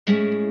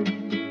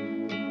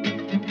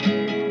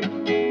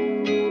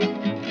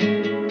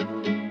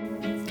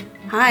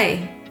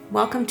Hi,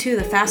 welcome to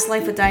the Fast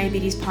Life with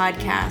Diabetes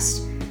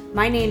podcast.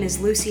 My name is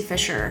Lucy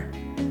Fisher.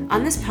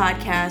 On this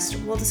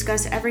podcast, we'll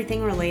discuss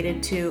everything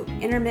related to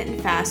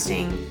intermittent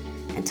fasting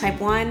and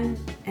type 1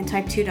 and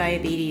type 2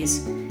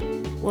 diabetes.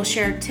 We'll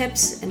share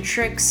tips and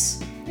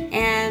tricks,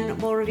 and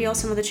we'll reveal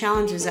some of the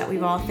challenges that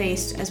we've all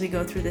faced as we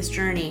go through this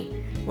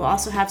journey. We'll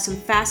also have some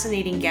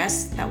fascinating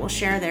guests that will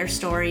share their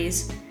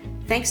stories.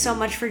 Thanks so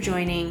much for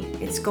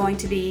joining. It's going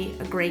to be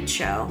a great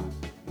show.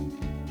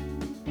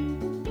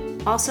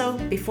 Also,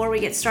 before we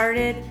get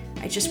started,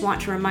 I just want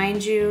to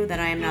remind you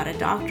that I am not a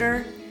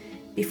doctor.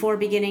 Before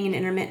beginning an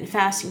intermittent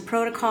fasting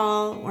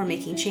protocol or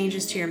making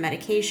changes to your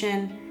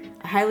medication,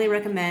 I highly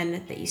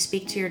recommend that you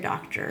speak to your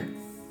doctor.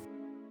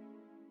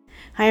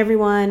 Hi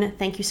everyone,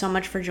 thank you so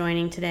much for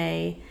joining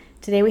today.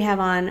 Today we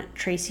have on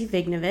Tracey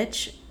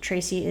Vignovich.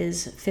 Tracey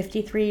is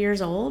 53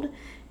 years old.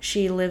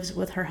 She lives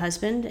with her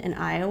husband in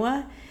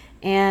Iowa,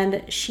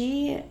 and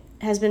she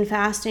has been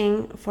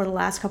fasting for the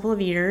last couple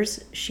of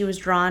years. She was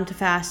drawn to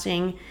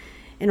fasting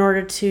in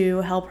order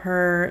to help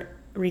her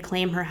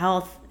reclaim her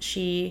health.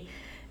 She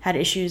had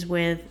issues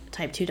with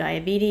type 2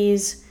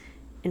 diabetes,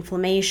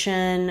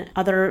 inflammation,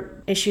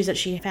 other issues that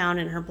she found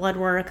in her blood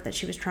work that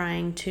she was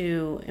trying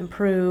to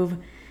improve.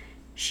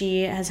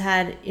 She has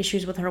had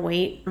issues with her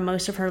weight for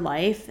most of her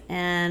life,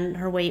 and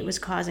her weight was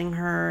causing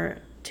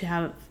her to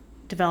have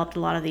developed a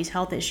lot of these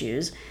health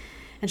issues.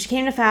 And she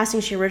came to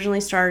fasting. She originally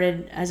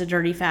started as a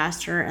dirty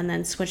faster and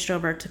then switched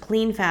over to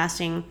clean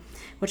fasting,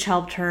 which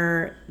helped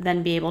her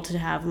then be able to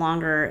have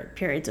longer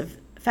periods of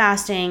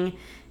fasting.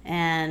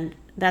 And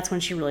that's when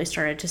she really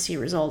started to see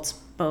results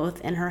both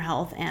in her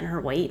health and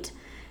her weight.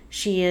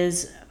 She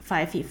is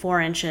 5 feet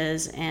 4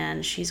 inches,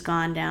 and she's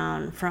gone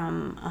down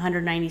from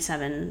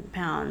 197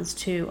 pounds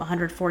to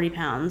 140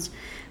 pounds,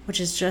 which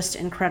is just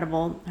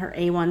incredible. Her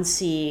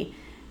A1C,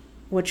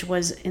 which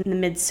was in the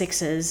mid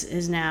sixes,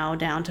 is now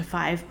down to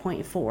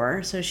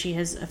 5.4. So she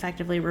has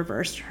effectively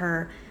reversed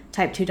her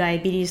type 2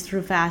 diabetes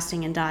through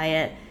fasting and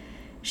diet.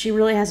 She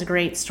really has a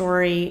great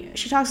story.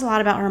 She talks a lot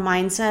about her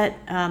mindset,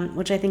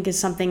 which I think is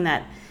something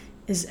that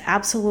is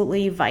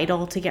absolutely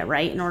vital to get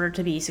right in order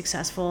to be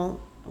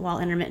successful while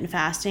intermittent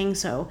fasting.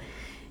 So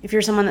if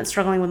you're someone that's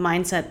struggling with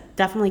mindset,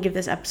 definitely give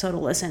this episode a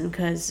listen,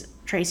 because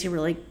Tracey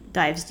really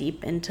dives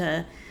deep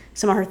into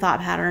some of her thought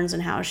patterns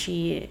and how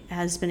she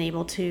has been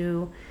able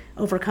to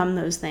overcome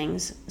those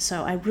things.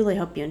 So I really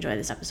hope you enjoy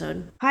this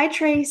episode. Hi,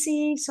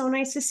 Tracey. So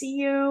nice to see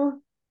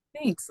you.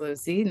 Thanks,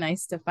 Lucy.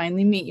 Nice to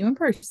finally meet you in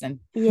person.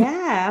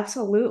 Yeah,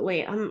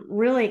 absolutely. I'm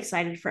really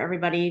excited for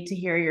everybody to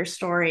hear your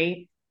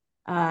story.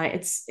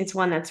 It's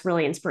one that's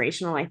really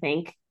inspirational, I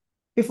think.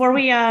 It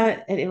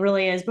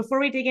really is. Before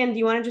we dig in, do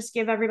you want to just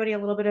give everybody a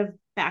little bit of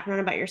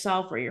background about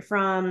yourself, where you're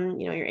from,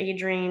 your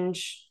age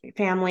range, your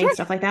family, Sure,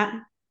 stuff like that?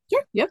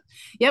 sure.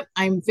 Yep.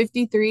 I'm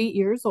 53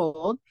 years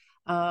old.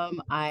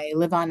 I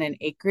live on an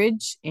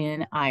acreage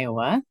in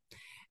Iowa.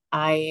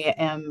 I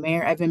am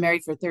married. I've been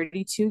married for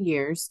 32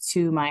 years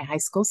to my high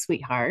school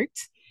sweetheart.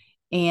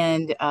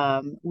 And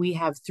we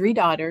have three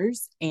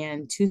daughters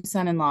and two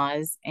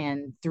son-in-laws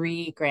and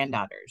three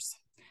granddaughters.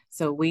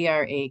 So we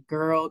are a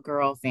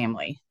girl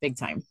family, big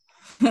time.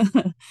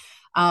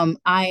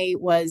 I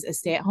was a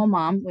stay-at-home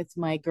mom with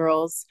my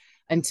girls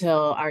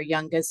until our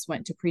youngest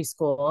went to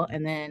preschool.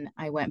 And then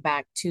I went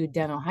back to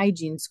dental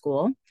hygiene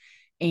school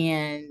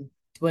and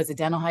was a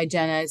dental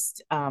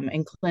hygienist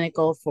in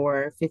clinical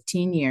for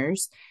 15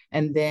 years.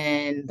 And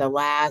then the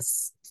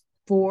last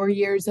 4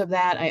 years of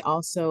that, I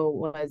also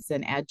was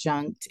an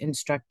adjunct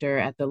instructor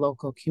at the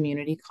local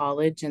community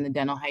college in the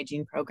dental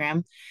hygiene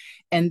program.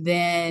 And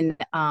then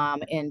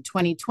in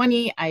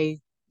 2020, I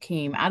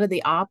came out of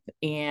the op,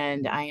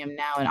 and I am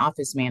now an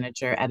office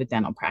manager at a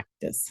dental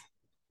practice.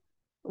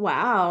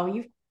 Wow,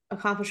 you've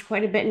accomplished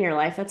quite a bit in your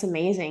life. That's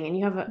amazing. And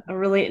you have a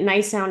really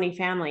nice sounding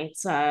family.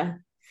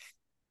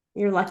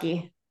 You're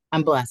lucky.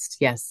 I'm blessed.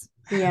 Yes.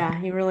 Yeah,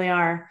 you really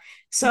are.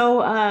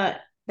 So,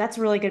 that's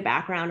a really good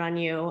background on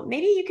you.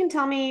 Maybe you can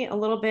tell me a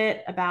little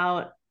bit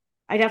about,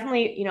 I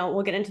definitely,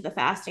 we'll get into the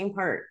fasting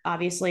part,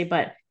 obviously,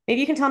 but maybe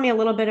you can tell me a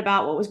little bit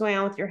about what was going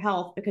on with your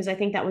health, because I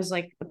think that was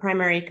like a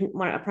primary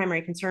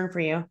concern for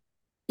you.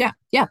 Yeah.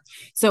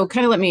 So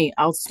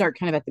I'll start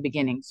kind of at the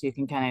beginning so you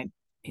can kind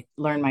of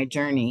learn my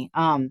journey.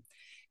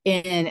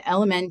 In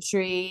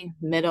elementary,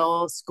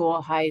 middle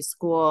school, high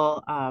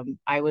school,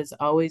 I was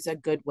always a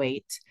good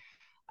weight.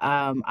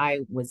 I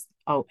was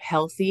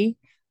healthy,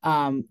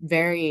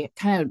 very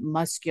kind of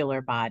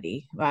muscular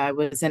body. I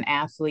was an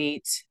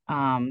athlete,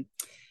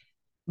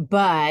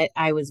 but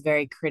I was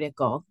very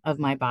critical of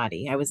my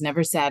body. I was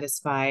never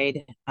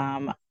satisfied.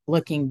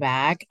 Looking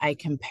back, I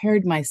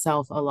compared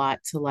myself a lot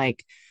to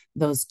like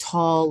those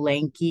tall,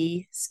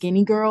 lanky,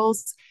 skinny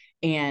girls.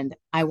 And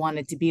I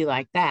wanted to be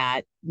like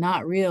that,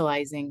 not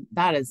realizing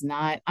that is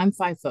not, I'm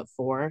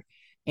 5'4".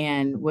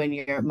 And when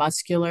you're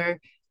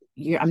muscular,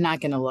 I'm not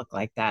going to look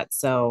like that.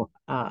 So,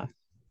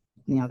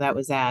 that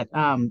was that.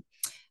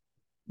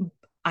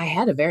 I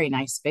had a very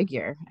nice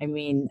figure. I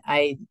mean,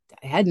 I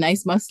had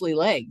nice muscly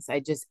legs. I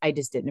just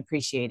didn't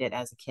appreciate it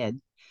as a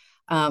kid.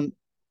 Um,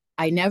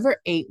 I never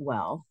ate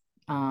well.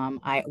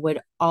 I would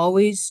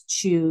always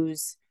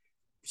choose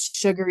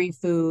sugary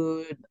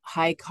food,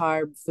 high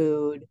carb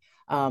food.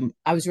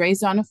 I was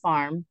raised on a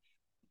farm.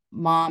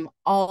 Mom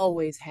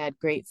always had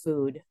great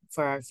food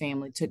for our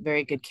family, took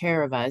very good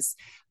care of us.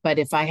 But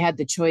if I had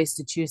the choice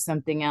to choose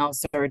something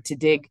else or to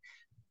dig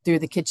through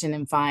the kitchen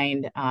and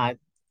find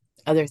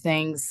other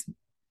things,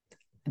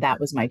 that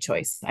was my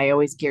choice. I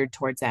always geared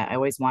towards that. I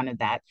always wanted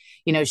that.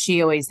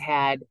 She always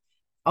had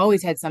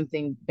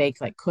something baked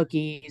like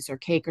cookies or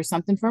cake or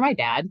something for my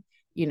dad,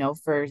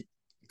 for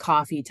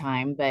coffee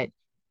time. But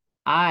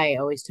I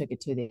always took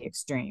it to the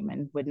extreme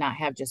and would not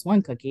have just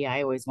one cookie.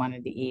 I always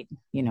wanted to eat,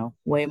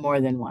 way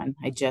more than one.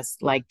 I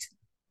just liked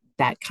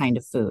that kind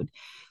of food.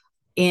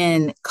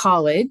 In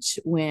college,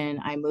 when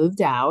I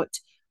moved out,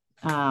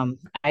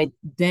 I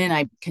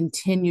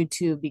continued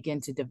to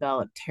begin to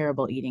develop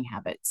terrible eating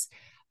habits.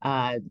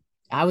 Uh,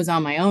 I was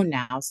on my own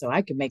now, so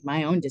I could make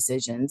my own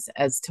decisions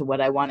as to what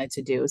I wanted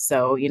to do.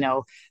 So,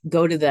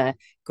 go to the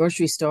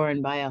grocery store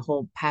and buy a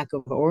whole pack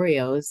of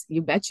Oreos.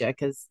 You betcha,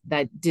 because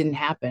that didn't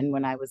happen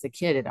when I was a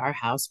kid at our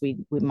house. We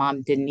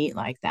mom didn't eat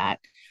like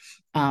that.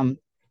 Um,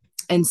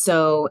 and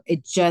so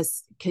it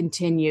just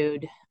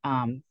continued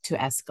to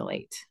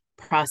escalate.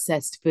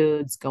 Processed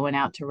foods, going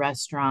out to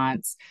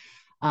restaurants.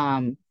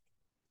 Um,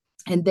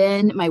 and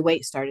then my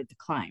weight started to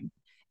climb.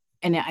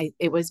 And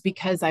it was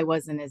because I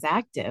wasn't as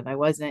active. I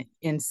wasn't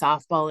in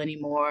softball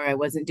anymore. I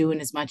wasn't doing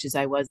as much as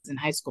I was in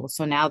high school.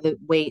 So now the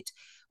weight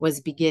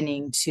was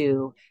beginning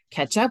to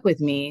catch up with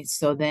me.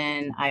 So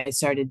then I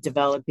started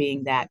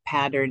developing that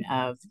pattern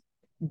of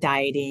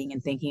dieting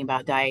and thinking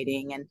about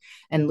dieting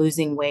and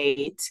losing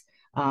weight,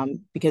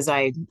 because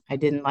I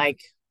didn't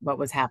like what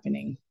was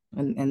happening,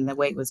 and the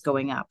weight was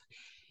going up.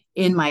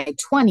 In my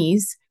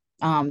 20s,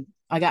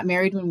 I got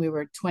married when we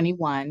were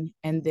 21,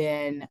 and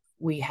then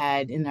we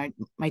had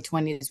my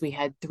 20s we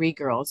had three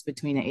girls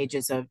between the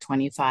ages of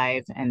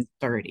 25 and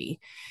 30,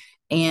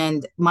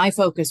 and my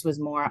focus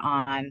was more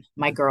on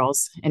my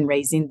girls and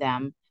raising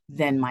them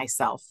than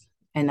myself.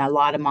 And a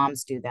lot of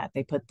moms do that.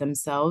 They put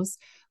themselves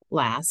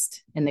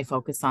last and they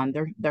focus on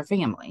their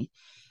family.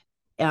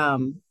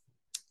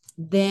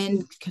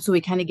 Then so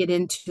we kind of get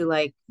into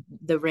like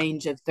the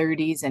range of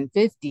 30s and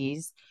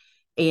 50s,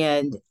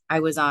 and I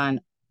was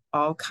on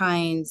all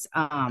kinds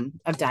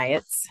of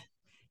diets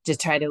to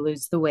try to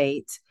lose the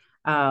weight.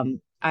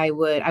 I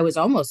was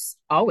almost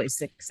always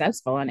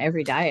successful on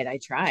every diet I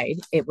tried.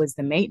 It was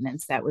the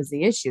maintenance that was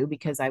the issue,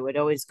 because I would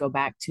always go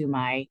back to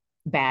my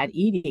bad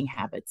eating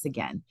habits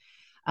again.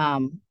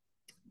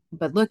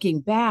 But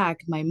looking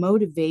back, my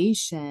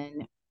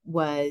motivation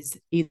was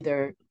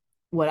either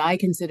what I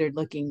considered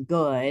looking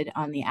good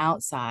on the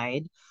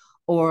outside,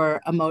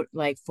 or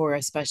like for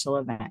a special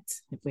event.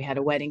 If we had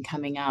a wedding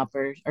coming up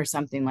or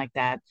something like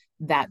that,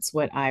 that's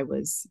what I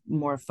was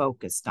more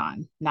focused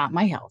on, not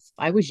my health.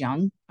 I was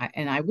young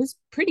and I was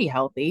pretty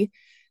healthy.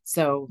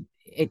 So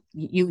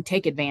you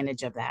take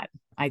advantage of that,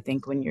 I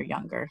think, when you're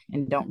younger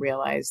and don't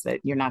realize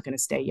that you're not going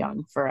to stay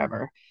young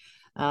forever.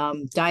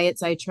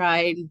 Diets I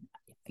tried,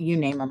 you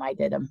name them, I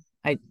did them.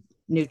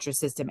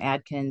 Nutrisystem,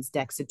 Atkins,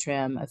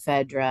 Dexatrim,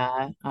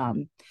 Ephedra,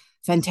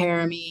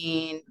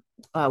 phentermine,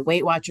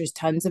 Weight Watchers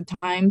tons of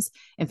times.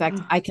 In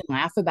fact, I can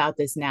laugh about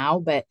this now,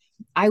 but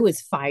I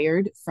was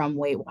fired from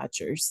Weight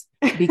Watchers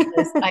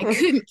because I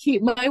couldn't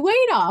keep my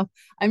weight off.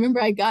 I remember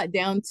I got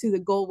down to the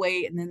goal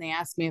weight, and then they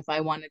asked me if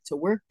I wanted to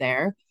work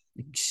there.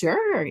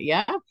 Sure,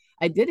 yeah,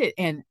 I did it.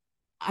 And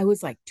I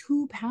was like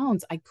 2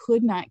 pounds. I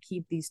could not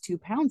keep these 2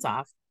 pounds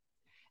off,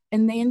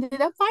 and they ended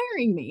up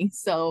firing me.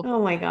 So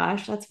Oh my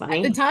gosh, that's at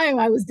the funny. time,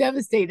 I was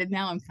devastated.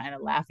 Now I'm kind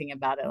of laughing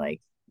about it,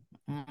 like,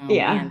 oh man,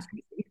 Yeah.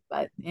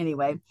 but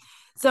anyway.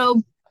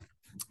 So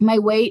my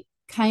weight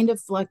kind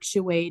of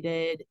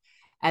fluctuated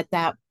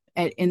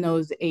in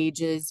those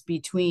ages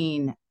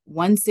between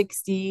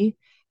 160,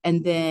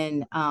 and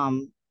then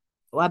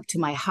up to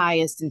my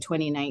highest in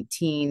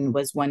 2019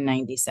 was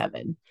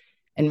 197.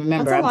 And That's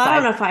remember, a I'm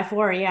lot on five a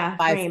 5'4", yeah,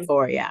 five frame.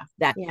 four. Yeah,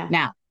 that Yeah.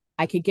 now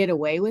I could get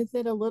away with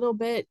it a little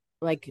bit,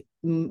 like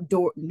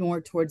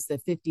more towards the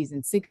 50s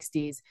and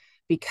 60s,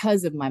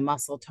 because of my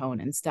muscle tone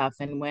and stuff.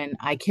 And when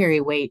I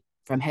carry weight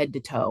from head to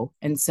toe,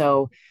 and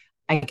so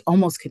I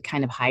almost could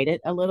kind of hide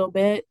it a little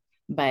bit,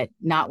 but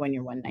not when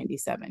you're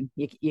 197.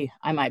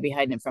 I might be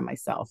hiding it from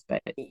myself,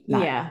 but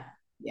not. Yeah.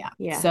 Yeah.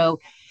 Yeah. So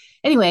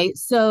anyway,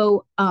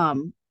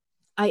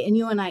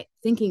 and I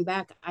thinking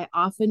back, I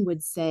often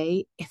would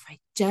say, if I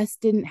just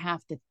didn't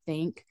have to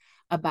think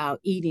about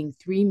eating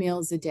 3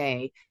 meals a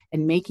day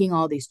and making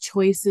all these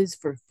choices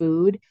for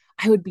food,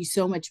 I would be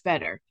so much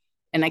better.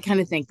 And I kind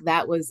of think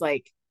that was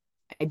like,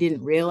 I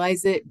didn't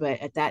realize it, but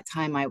at that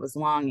time I was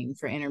longing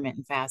for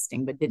intermittent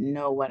fasting, but didn't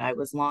know what I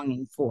was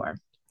longing for.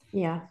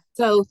 Yeah.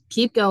 So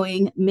keep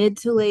going, mid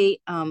to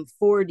late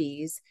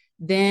 40s.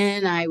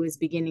 Then I was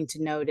beginning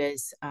to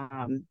notice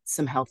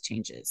some health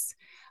changes.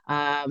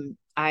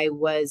 I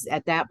was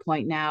at that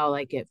point now,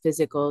 like at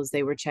physicals,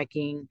 they were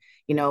checking,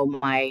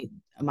 my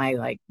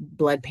like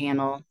blood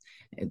panel,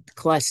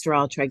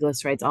 cholesterol,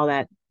 triglycerides, all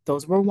that.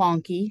 Those were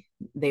wonky.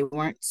 They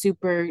weren't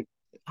super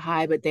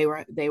high, but they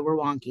were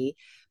wonky.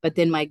 But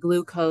then my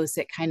glucose,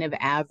 it kind of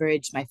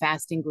averaged, my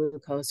fasting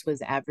glucose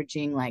was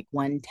averaging like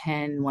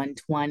 110,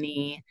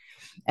 120.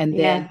 And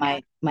then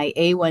Yeah. my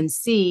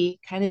A1C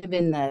kind of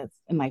in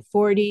my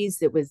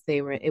 40s, it was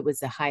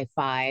the high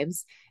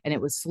fives, and it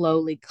was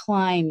slowly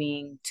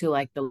climbing to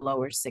like the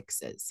lower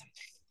sixes.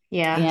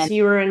 Yeah. And So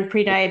you were in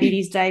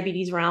pre-diabetes,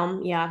 diabetes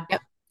realm. Yeah.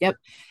 yep, yep.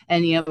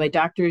 And my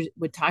doctor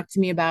would talk to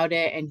me about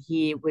it, and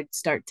he would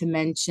start to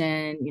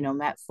mention,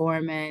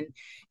 metformin.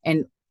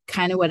 And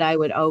kind of what I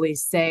would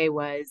always say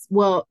was,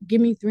 well,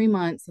 give me 3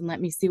 months and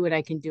let me see what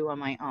I can do on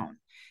my own.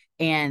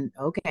 And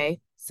okay,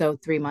 so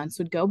 3 months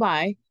would go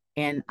by,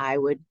 and I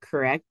would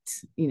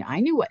correct,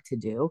 I knew what to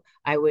do.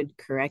 I would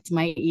correct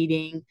my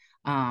eating,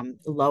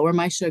 lower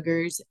my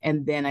sugars,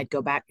 and then I'd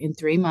go back in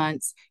 3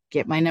 months,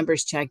 get my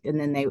numbers checked, and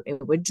then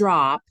it would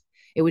drop.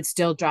 It would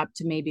still drop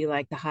to maybe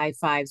like the high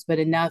fives, but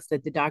enough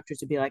that the doctors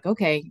would be like,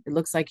 okay, it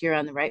looks like you're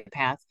on the right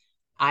path.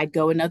 I'd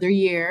go another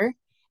year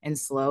and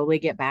slowly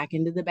get back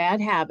into the bad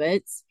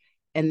habits.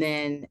 And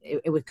then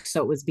it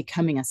was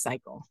becoming a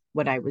cycle,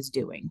 what I was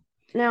doing.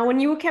 Now, when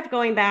you kept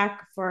going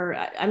back for,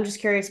 I'm just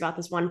curious about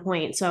this one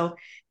point. So,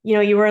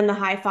 you were in the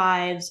high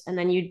fives and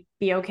then you'd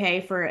be okay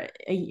for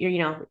a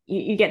year,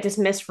 you get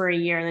dismissed for a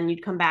year and then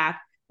you'd come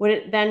back. Would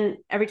it then,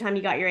 every time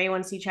you got your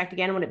A1C checked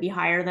again, would it be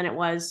higher than it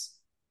was?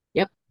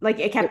 Yep. Like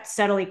it Yep. kept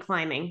steadily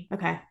climbing.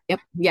 Okay. Yep.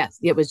 Yes.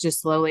 It was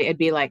just slowly. It'd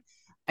be like,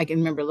 I can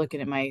remember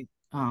looking at my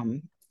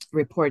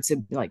reports,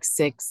 it'd be like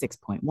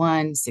 6.1,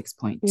 Yeah.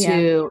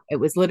 6.2. It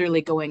was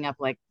literally going up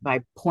like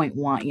by point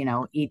one,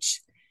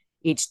 each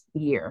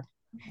year.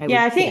 I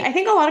Yeah, would I get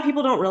think a lot of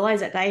people don't realize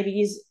that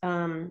diabetes,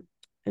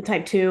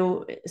 type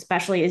 2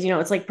 especially, is,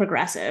 it's like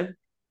progressive.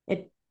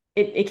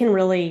 It can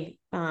really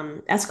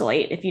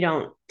escalate if you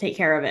don't take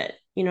care of it.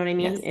 You know what I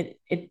mean?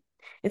 yes.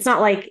 It's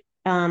not like,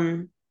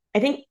 I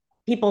think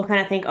people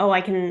kind of think, oh, I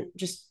can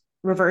just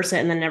reverse it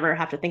and then never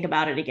have to think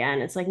about it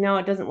again. It's like, no,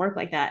 it doesn't work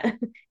like that.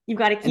 You've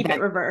got to And keep it that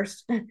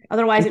reversed.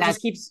 Otherwise, and it that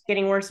just keeps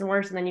getting worse and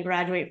worse. And then you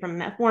graduate from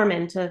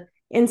metformin to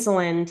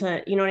insulin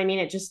to, you know what I mean?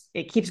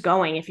 It keeps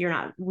going if you're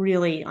not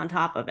really on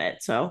top of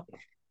it. So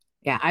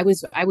yeah, I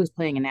was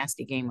playing a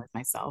nasty game with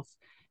myself,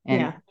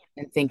 and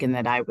yeah, thinking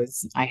that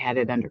I had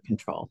it under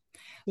control.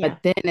 But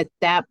yeah. then at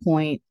that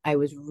point, I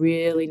was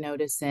really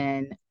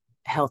noticing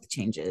health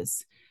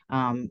changes.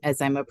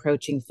 As I'm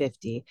approaching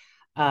 50,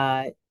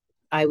 uh,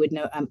 I would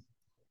know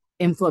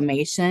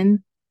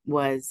inflammation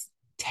was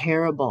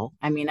terrible.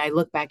 I mean, I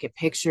look back at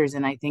pictures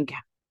and I think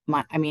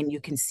I mean, you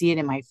can see it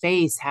in my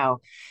face how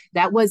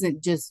that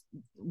wasn't just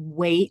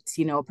weight,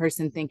 a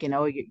person thinking,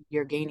 oh,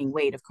 you're gaining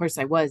weight. Of course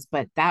I was,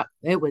 but that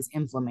it was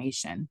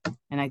inflammation,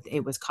 and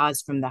it was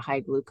caused from the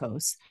high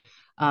glucose.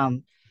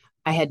 Um,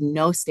 I had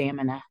no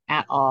stamina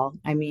at all.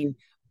 I mean,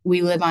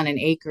 we live on an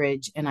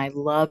acreage and I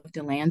loved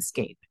the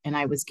landscape. And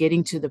I was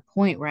getting to the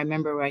point where I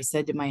remember where I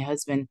said to my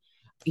husband,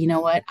 you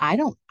know what? I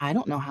don't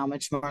know how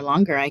much more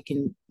longer I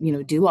can,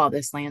 do all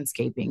this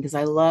landscaping because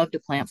I love to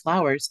plant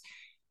flowers.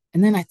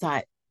 And then I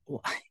thought,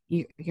 well,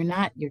 you're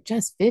not, you're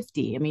just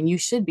 50. I mean, you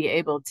should be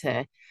able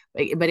to,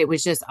 but it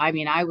was just, I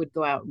mean, I would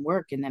go out and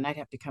work and then I'd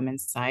have to come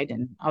inside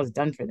and I was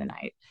done for the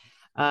night.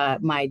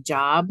 My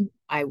job,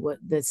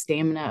 the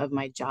stamina of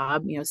my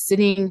job,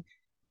 sitting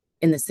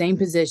in the same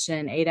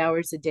position 8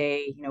 hours a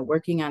day,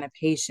 working on a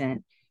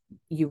patient,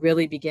 you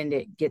really begin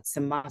to get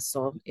some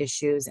muscle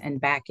issues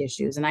and back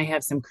issues. And I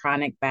have some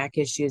chronic back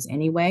issues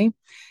anyway,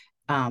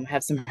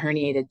 have some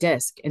herniated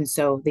disc. And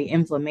so the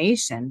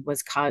inflammation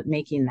was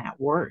making that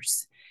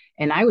worse.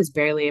 And I was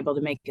barely able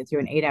to make it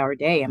through an 8 hour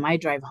day. And my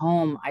drive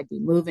home, I'd be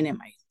moving in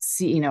my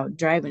seat,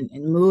 driving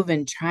and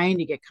moving, trying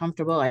to get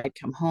comfortable. I'd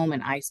come home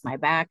and ice my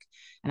back,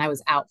 and I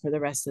was out for the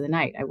rest of the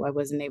night. I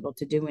wasn't able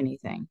to do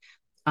anything.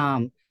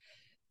 And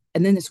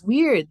then this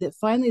weird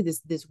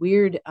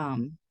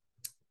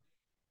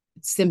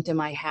symptom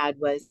I had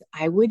was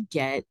I would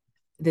get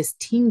this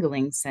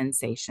tingling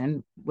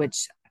sensation,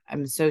 which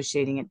I'm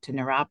associating it to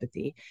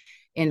neuropathy,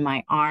 in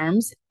my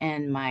arms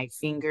and my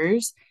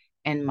fingers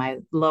and my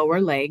lower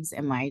legs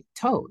and my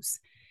toes.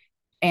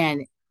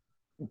 And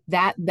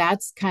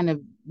that's kind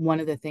of one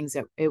of the things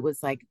that it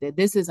was like,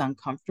 this is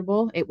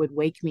uncomfortable. It would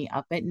wake me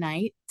up at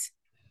night.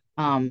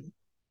 Um,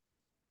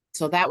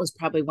 so that was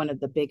probably one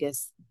of the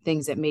biggest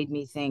things that made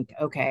me think,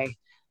 okay,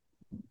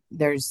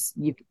 there's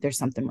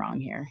something wrong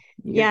here.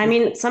 Yeah, I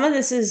mean, some of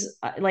this is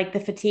like the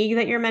fatigue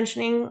that you're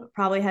mentioning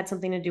probably had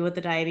something to do with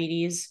the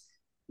diabetes.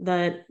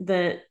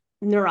 The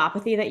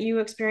neuropathy that you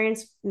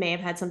experienced may have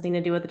had something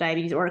to do with the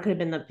diabetes, or it could have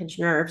been the pinched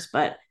nerves.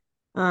 But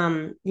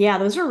yeah,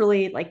 those are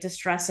really like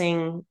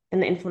distressing,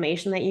 and the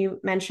inflammation that you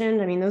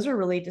mentioned. I mean, those are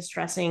really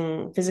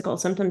distressing physical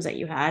symptoms that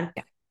you had.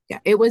 Yeah, yeah,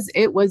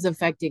 it was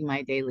affecting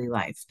my daily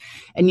life.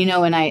 And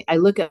and I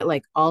look at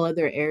like all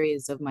other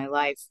areas of my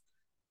life.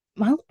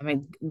 I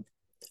mean,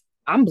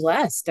 I'm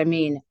blessed. I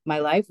mean, my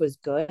life was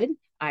good.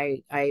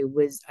 I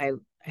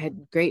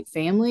had great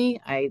family.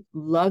 I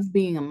loved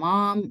being a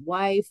mom,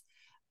 wife.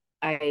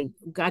 I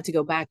got to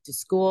go back to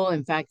school.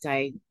 In fact,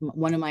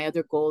 one of my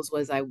other goals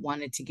was I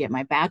wanted to get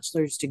my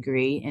bachelor's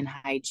degree in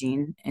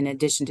hygiene in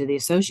addition to the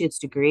associate's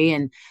degree,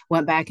 and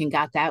went back and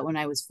got that when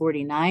I was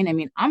 49. I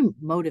mean, I'm a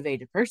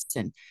motivated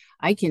person.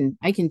 I can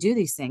do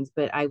these things,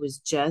 but I was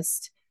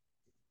just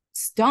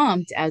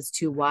stumped as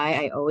to why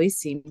I always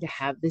seem to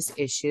have this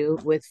issue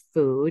with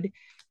food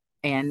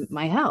and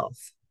my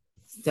health.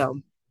 So,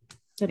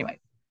 anyway.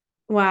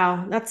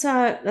 Wow,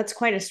 that's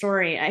quite a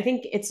story. I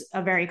think it's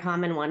a very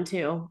common one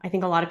too. I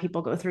think a lot of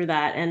people go through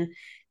that. And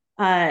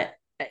uh,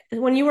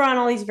 when you were on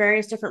all these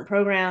various different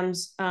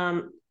programs,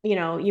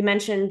 you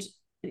mentioned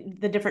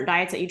the different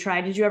diets that you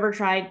tried. Did you ever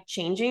try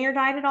changing your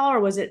diet at all, or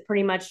was it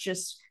pretty much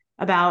just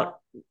about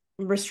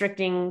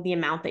restricting the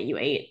amount that you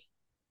ate?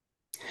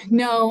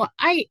 No,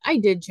 I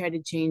did try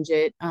to change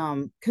it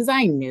because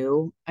I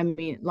knew, I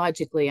mean,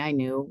 logically I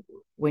knew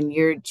when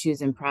you're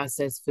choosing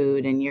processed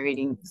food and you're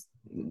eating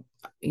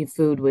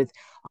food with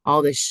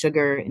all the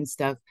sugar and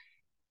stuff,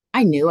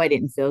 I knew I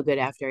didn't feel good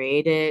after I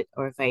ate it,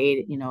 or if I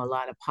ate, a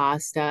lot of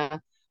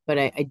pasta. But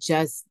I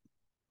just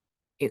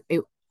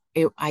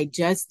I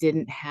just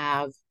didn't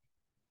have,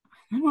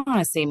 I don't want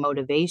to say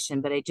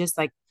motivation, but I just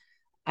like,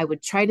 I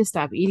would try to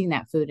stop eating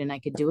that food and I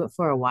could do it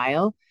for a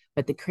while,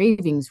 but the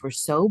cravings were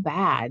so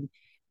bad.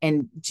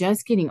 And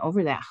just getting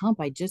over that hump,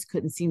 I just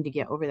couldn't seem to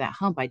get over that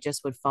hump. I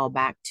just would fall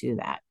back to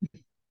that.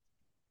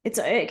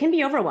 It can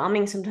be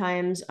overwhelming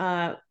sometimes.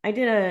 I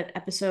did an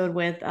episode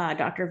with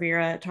Dr.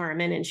 Vera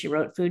Tarman, and she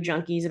wrote Food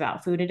Junkies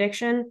about food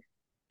addiction,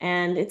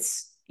 and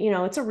it's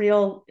a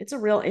real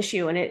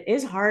issue, and it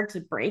is hard to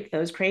break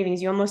those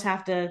cravings. You almost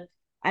have to.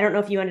 I don't know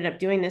if you ended up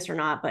doing this or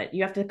not, but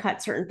you have to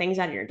cut certain things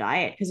out of your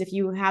diet because if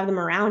you have them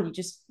around,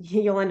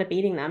 you'll end up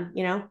eating them.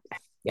 You know.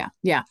 Yeah,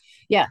 yeah,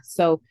 yeah.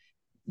 So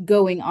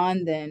going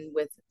on then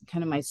with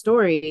kind of my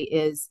story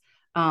is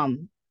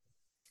um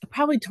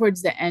probably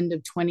towards the end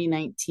of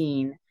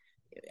 2019,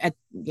 at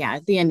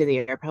the end of the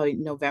year, probably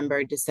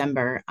November,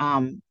 December.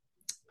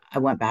 I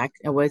went back.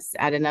 I was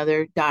at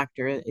another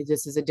doctor.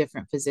 This is a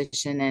different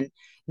physician, and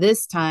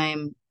this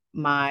time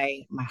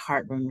my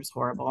heartburn was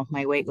horrible.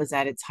 My weight was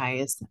at its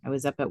highest. I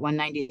was up at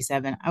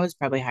 197. I was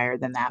probably higher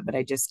than that, but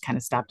I just kind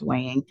of stopped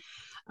weighing.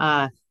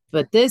 Uh,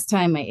 but this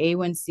time my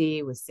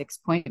A1C was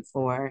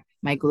 6.4.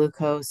 My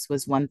glucose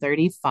was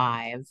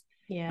 135.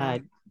 Yeah. Uh,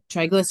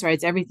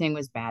 Triglycerides, everything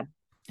was bad.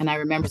 And I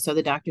remember, so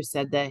the doctor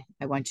said that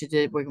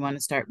we're going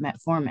to start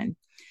metformin.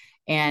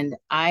 And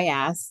I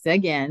asked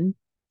again,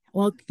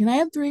 well, can I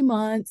have 3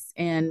 months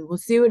and we'll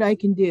see what I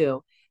can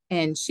do?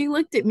 And she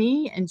looked at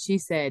me and she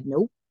said,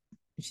 nope.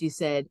 She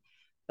said,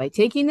 by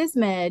taking this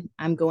med,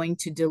 I'm going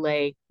to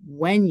delay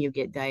when you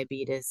get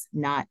diabetes,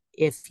 not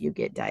if you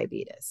get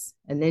diabetes.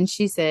 And then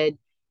she said,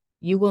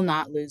 you will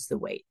not lose the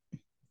weight.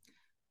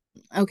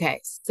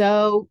 Okay,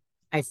 so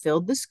I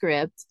filled the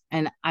script,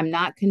 and I'm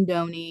not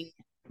condoning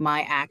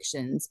my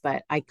actions,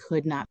 but I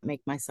could not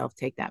make myself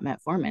take that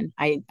metformin.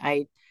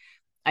 I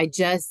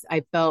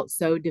felt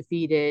so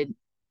defeated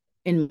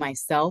in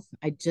myself.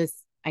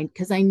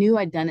 Because I knew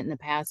I'd done it in the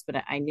past,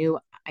 but I knew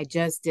I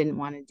just didn't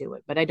want to do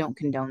it. But I don't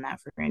condone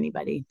that for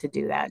anybody to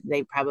do that.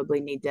 They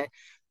probably need to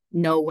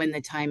know when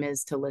the time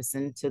is to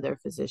listen to their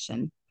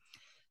physician.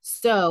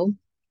 So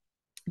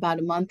about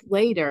a month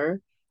later,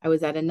 I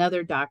was at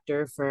another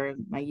doctor for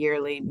my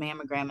yearly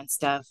mammogram and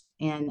stuff.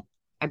 And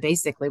I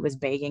basically was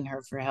begging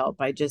her for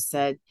help. I just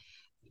said,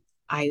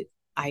 I,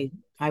 I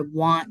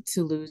want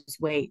to lose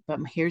weight, but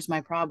here's my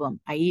problem.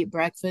 I eat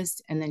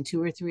breakfast, and then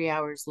 2 or 3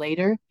 hours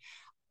later,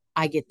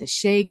 I get the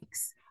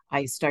shakes.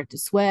 I start to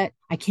sweat.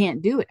 I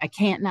can't do it. I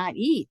can't not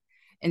eat.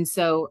 And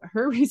so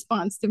her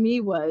response to me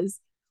was,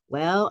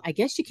 well, I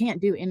guess you can't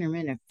do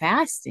intermittent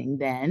fasting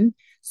then.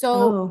 So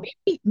Oh.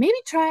 maybe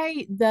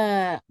try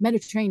the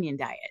Mediterranean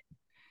diet.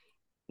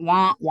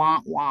 Wah, wah,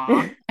 wah.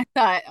 I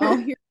thought,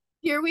 oh,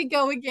 here we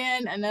go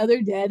again,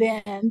 another dead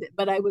end.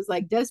 But I was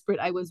like desperate.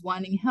 I was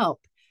wanting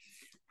help.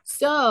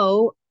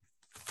 So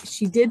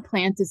she did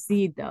plant a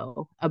seed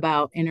though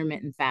about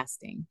intermittent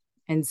fasting.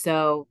 And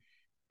so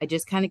I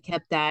just kind of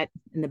kept that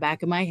in the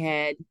back of my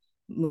head,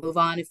 move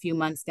on a few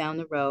months down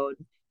the road.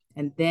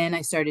 And then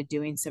I started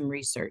doing some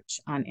research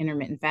on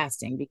intermittent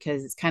fasting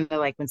because it's kind of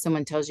like when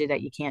someone tells you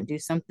that you can't do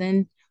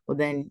something, well,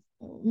 then,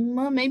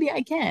 well, maybe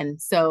I can.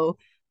 So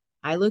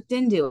I looked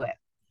into it.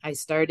 I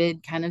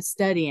started kind of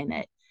studying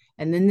it.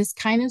 And then this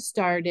kind of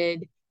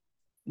started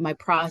my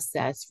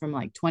process from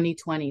like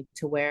 2020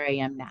 to where I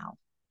am now.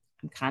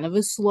 I'm kind of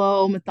a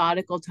slow,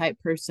 methodical type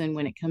person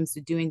when it comes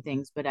to doing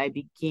things, but I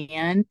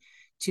began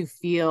to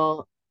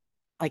feel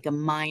like a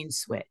mind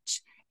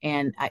switch.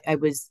 And I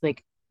was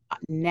like,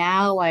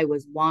 now I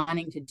was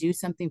wanting to do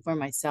something for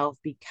myself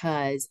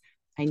because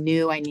I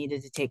knew I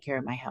needed to take care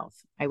of my health.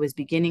 I was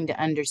beginning to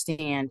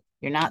understand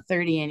you're not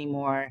 30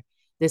 anymore.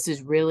 This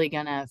is really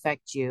going to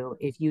affect you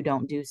if you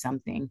don't do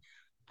something.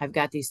 I've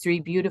got these three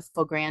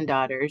beautiful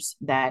granddaughters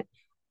that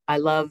I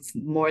love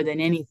more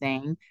than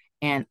anything.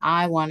 And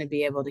I want to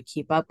be able to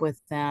keep up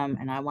with them,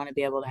 and I want to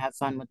be able to have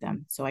fun with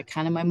them. So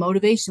my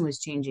motivation was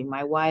changing.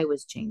 My why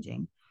was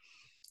changing.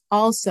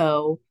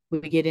 Also,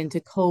 we get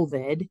into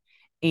COVID,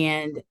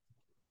 And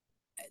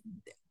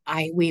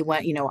we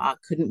went, I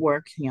couldn't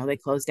work, they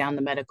closed down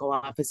the medical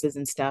offices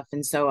and stuff.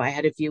 And so I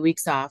had a few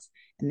weeks off,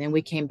 and then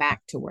we came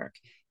back to work.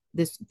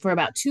 This for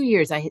about 2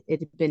 years, it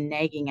had been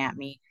nagging at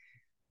me.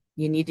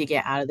 You need to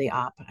get out of the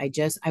op.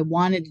 I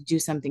wanted to do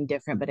something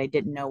different, but I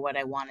didn't know what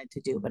I wanted to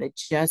do, but it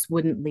just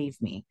wouldn't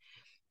leave me.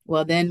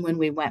 Well, then when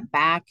we went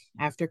back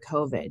after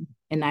COVID,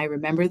 and I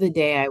remember the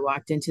day I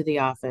walked into the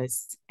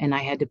office and I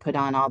had to put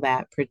on all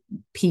that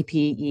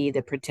PPE,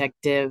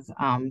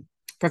 the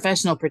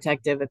professional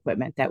protective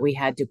equipment that we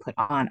had to put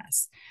on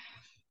us.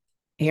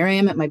 Here I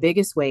am at my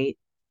biggest weight.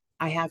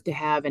 I have to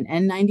have an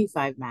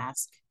N95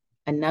 mask,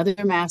 another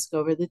mask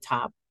over the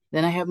top.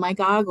 Then I have my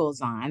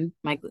goggles on,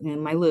 my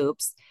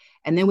loops,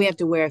 and then we have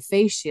to wear a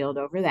face shield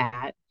over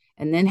that,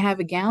 and then have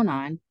a gown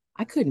on.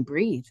 I couldn't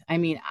breathe. I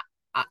mean,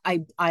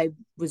 I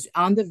was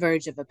on the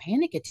verge of a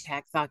panic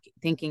attack,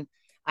 thinking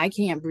I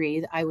can't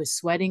breathe. I was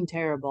sweating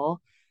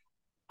terrible.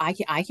 I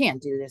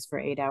can't do this for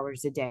 8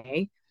 hours a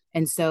day.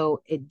 And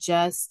so it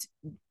just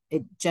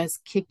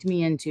kicked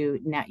me into,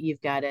 now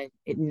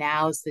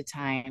now's the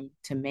time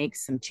to make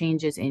some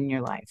changes in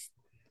your life.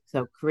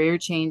 So career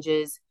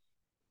changes,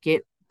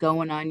 get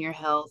going on your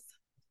health.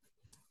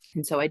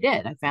 And so I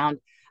did.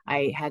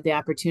 I had the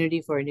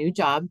opportunity for a new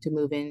job to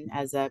move in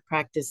as a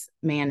practice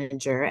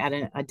manager at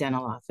a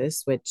dental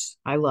office, which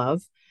I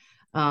love.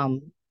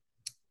 Um,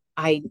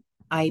 I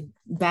I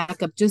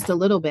back up just a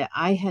little bit.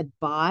 I had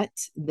bought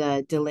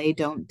the Delay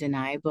Don't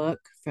Deny book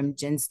from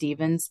Jen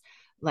Stevens.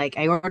 Like,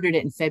 I ordered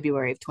it in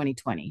February of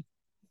 2020.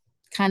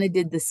 Kind of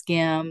did the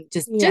skim,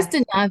 just Yeah.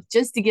 enough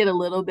just to get a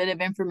little bit of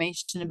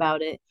information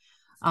about it.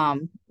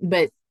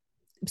 But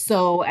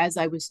so as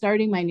I was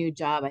starting my new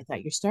job, I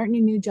thought, you're starting a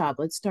new job.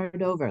 Let's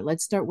start over.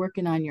 Let's start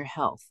working on your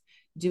health,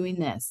 doing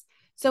this.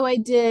 So I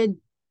did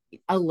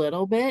a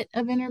little bit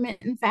of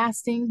intermittent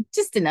fasting,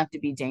 just enough to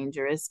be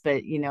dangerous,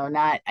 but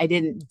I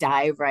didn't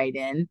dive right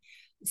in.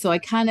 So I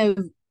kind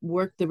of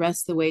worked the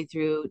rest of the way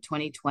through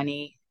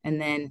 2020.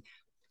 And then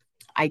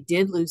I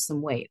did lose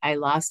some weight. I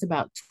lost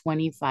about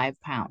 25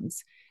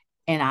 pounds.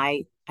 And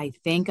I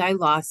think I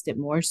lost it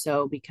more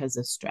so because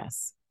of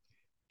stress,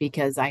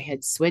 because I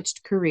had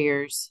switched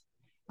careers.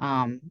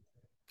 Um,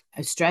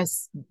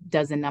 Stress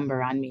does a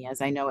number on me,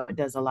 as I know it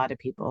does a lot of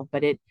people,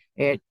 but it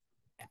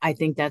I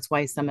think that's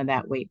why some of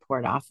that weight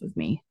poured off of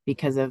me,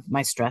 because of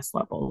my stress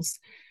levels.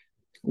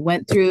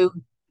 Went through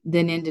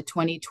then into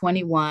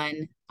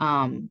 2021,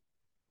 kind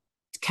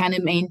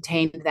of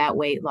maintained that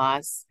weight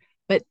loss,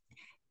 but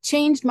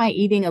changed my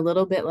eating a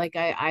little bit. Like,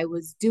 I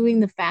was doing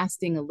the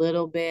fasting a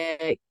little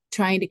bit,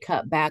 trying to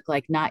cut back,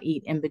 like not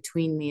eat in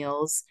between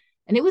meals.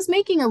 And it was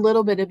making a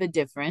little bit of a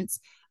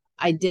difference.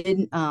 I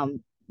did Were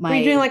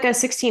you doing my like a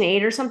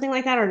 16-8 or something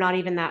like that, or not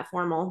even that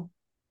formal?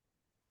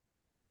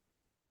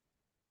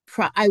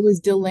 I was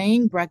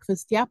delaying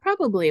breakfast. Yeah,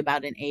 probably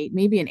about an 8,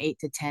 maybe an 8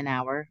 to 10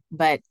 hour,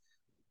 but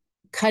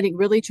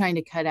really trying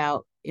to cut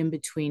out in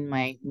between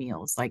my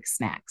meals, like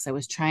snacks. I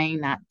was trying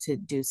not to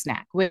do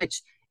snack,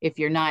 which, if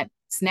you're not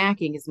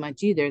snacking as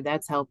much either,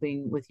 that's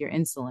helping with your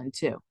insulin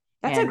too.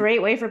 That's a And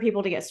great way for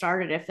people to get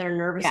started if they're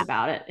nervous yeah,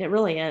 about it. It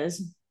really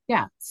is.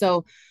 yeah.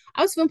 So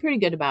I was feeling pretty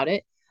good about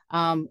it.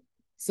 Um,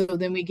 so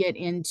then we get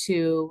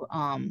into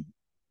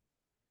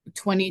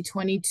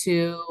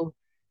 2022.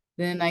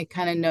 Then I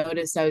kind of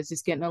noticed I was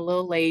just getting a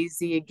little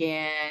lazy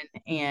again.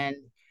 And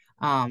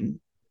um,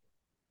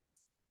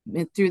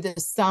 through the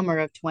summer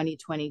of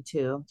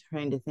 2022,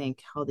 trying to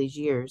think all these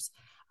years,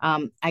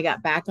 I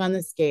got back on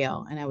the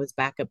scale and I was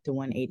back up to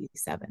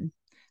 187.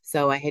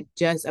 So I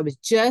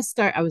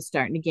was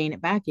starting to gain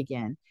it back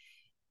again.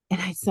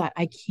 And I thought,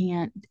 I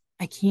can't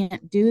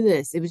do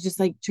this. It was just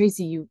like,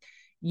 Tracey,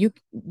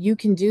 you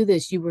can do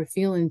this. You were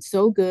feeling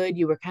so good.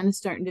 You were kind of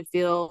starting to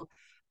feel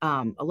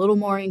a little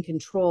more in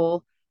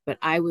control, but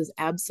I was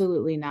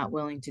absolutely not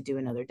willing to do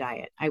another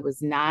diet. I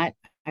was not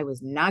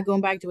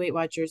going back to Weight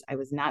Watchers. I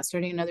was not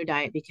starting another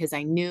diet, because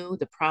I knew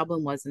the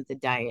problem wasn't the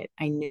diet.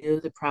 I knew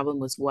the problem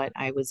was what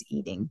I was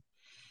eating.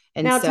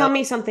 And Now, tell so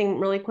me something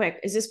really quick.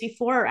 Is this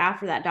before or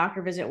after that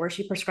doctor visit where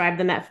she prescribed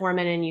the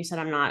metformin and you said,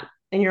 I'm not,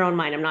 in your own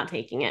mind, I'm not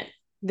taking it? it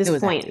This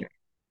was after. point,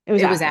 it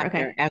was It was after. Okay.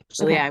 after.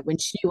 Actually, Okay. yeah, when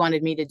she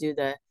wanted me to do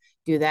that,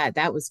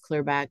 that was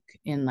clear back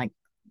in like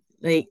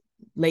late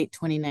late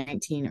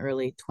 2019,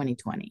 early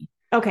 2020.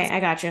 Okay. I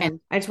got you. And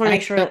I just want to and I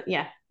make sure still that,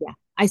 yeah. yeah,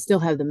 I still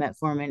have the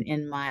metformin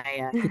in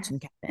my kitchen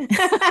cabinet.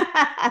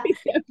 I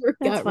never That's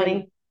got rid of it.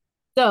 funny.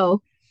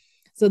 So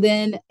so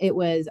then it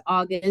was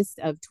August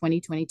of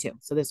 2022.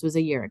 So this was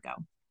a year ago.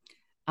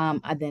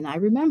 Then I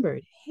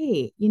remembered,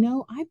 hey,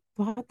 I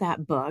bought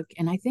that book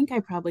and I think I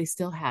probably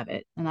still have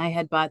it. And I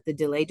had bought the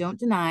Delay Don't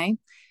Deny.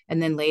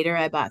 And then later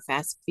I bought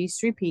Fast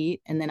Feast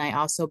Repeat. And then I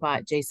also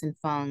bought Jason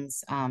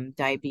Fung's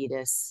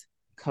diabetes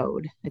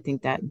code. I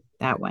think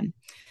that one.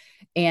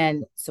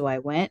 And so I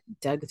went,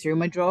 dug through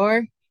my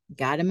drawer,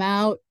 got him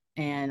out,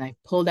 and I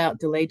pulled out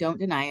Delay Don't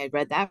Deny. I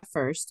read that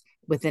first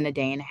within a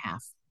day and a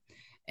half.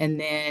 And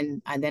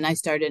then I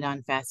started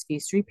on Fast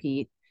Feast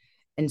Repeat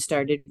and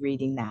started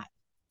reading that.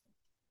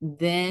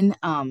 Then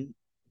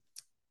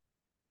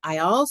I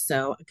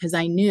also, because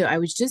I knew I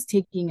was just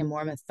taking a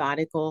more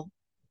methodical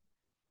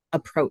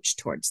approach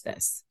towards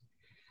this.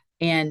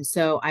 And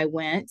so I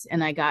went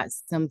and I got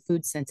some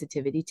food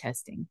sensitivity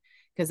testing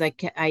because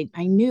I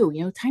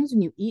knew, times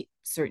when you eat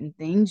certain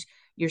things,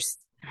 your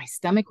my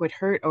stomach would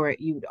hurt or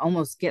you'd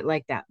almost get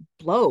like that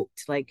bloat,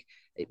 like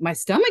my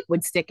stomach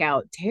would stick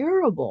out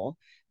terrible.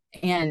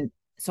 And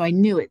so I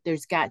knew it.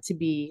 There's got to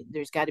be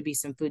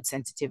some food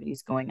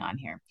sensitivities going on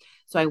here.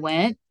 So I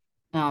went,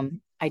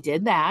 I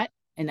did that,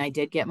 and I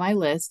did get my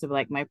list of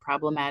like my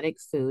problematic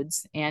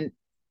foods. And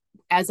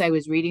as I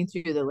was reading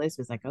through the list,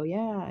 it was like, oh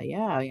yeah,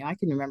 yeah, I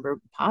can remember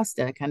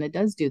pasta kind of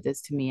does do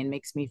this to me and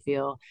makes me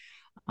feel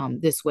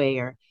this way.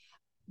 Or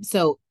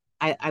so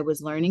I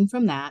was learning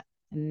from that.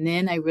 And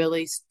then I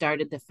really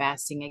started the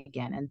fasting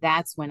again. And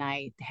that's when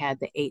I had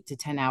the 8 to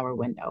 10 hour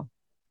window.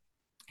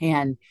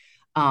 And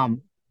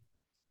um,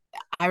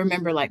 I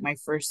remember like my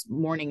first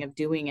morning of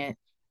doing it,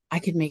 I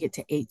could make it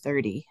to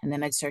 8:30 and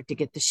then I'd start to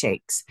get the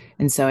shakes.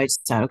 And so I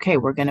just thought, okay,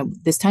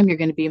 this time you're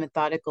going to be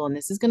methodical and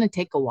this is going to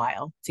take a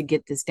while to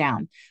get this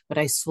down. But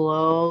I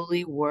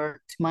slowly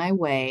worked my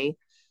way,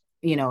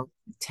 you know,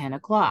 10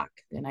 o'clock.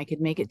 Then I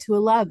could make it to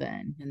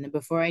 11. And then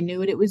before I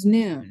knew it, it was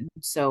noon.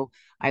 So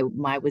I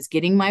was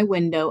getting my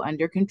window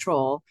under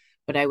control,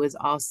 but I was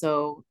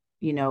also,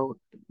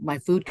 my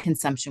food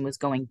consumption was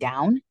going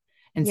down.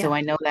 And so Yeah.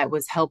 I know that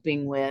was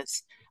helping with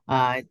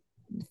uh,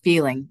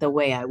 feeling the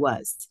way I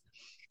was.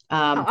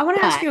 I want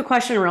to ask But you a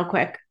question real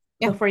quick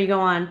yeah, before you go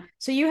on.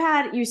 So you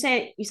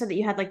said that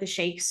you had like the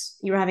shakes,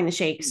 you were having the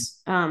shakes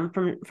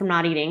from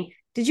not eating.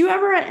 Did you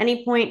ever at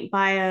any point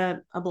buy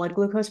a blood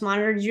glucose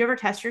monitor? Did you ever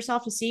test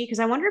yourself to see? Because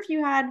I wonder if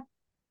you had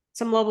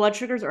some low blood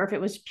sugars or if it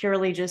was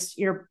purely just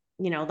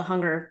the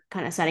hunger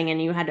kind of setting in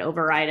and you had to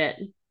override it.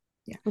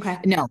 yeah. Okay.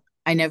 No,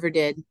 I never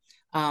did.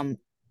 Um,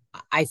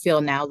 I feel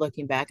now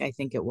looking back, I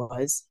think it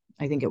was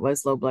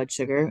low blood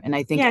sugar. And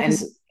I think, Yeah, and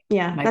because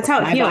yeah, my, that's how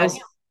it my body, feels.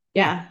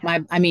 yeah, Yeah.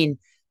 I mean,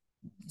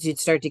 you'd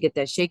start to get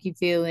that shaky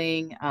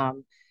feeling,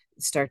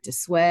 start to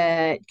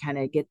sweat, kind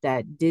of get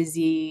that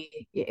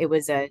dizzy. It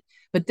was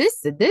but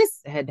this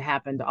had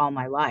happened all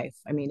my life.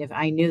 I mean, if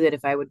I knew that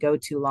if I would go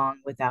too long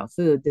without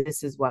food,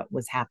 this is what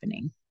was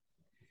happening.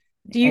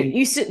 And Do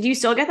you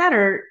still get that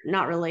or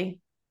not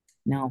really?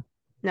 no,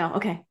 No.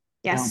 Okay.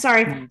 Yeah. no,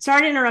 Sorry. no.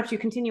 Sorry to interrupt you.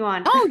 Continue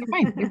on. Oh, you're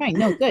fine. You're fine.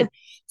 No, good.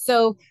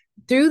 So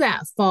through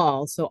that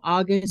fall, so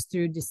August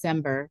through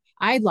December,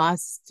 I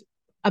lost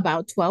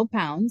about 12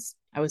 pounds.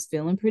 I was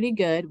feeling pretty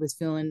good, was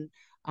feeling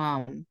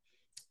um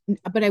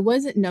but I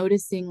wasn't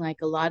noticing like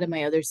a lot of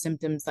my other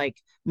symptoms,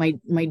 like my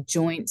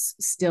joints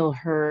still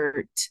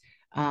hurt.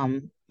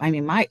 I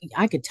mean, my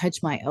I could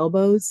touch my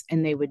elbows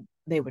and they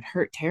would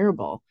hurt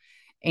terrible.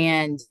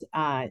 And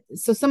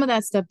so some of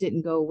that stuff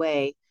didn't go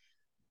away,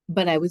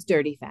 but I was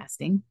dirty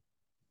fasting.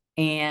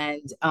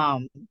 And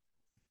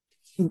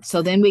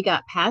so then we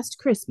got past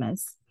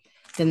Christmas.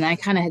 Then I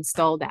kind of had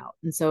stalled out.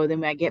 And so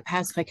then I get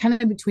past like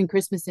kind of between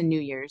Christmas and New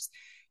Year's.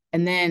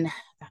 And then,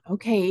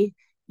 okay,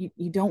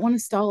 you don't want to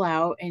stall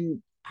out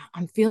and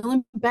I'm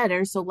feeling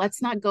better. So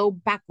let's not go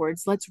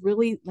backwards.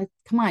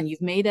 Come on.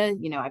 I've made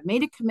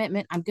a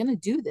commitment. I'm going to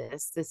do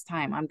this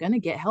time. I'm going to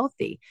get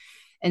healthy.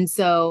 And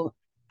so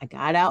I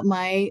got out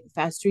my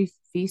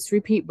Feast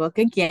Repeat book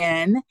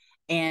again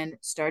and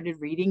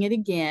started reading it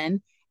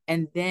again.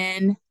 And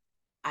then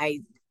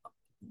I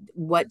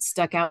what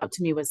stuck out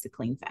to me was the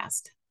clean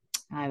fast.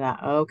 I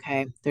thought,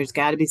 okay, there's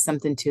got to be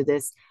something to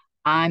this.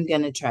 I'm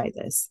going to try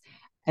this.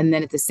 And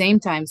then at the same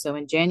time, so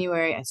in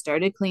January, I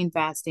started clean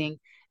fasting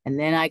and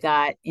then I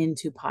got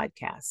into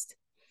podcast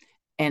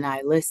and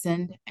I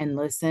listened and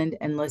listened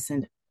and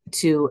listened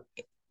to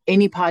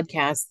any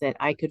podcast that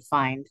I could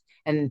find.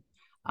 And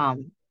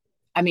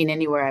I mean,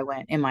 anywhere I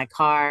went in my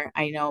car,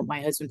 I know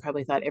my husband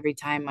probably thought every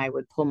time I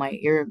would pull my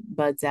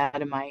earbuds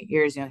out of my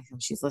ears,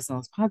 she's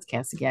listening to this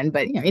podcast again,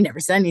 but he never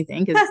said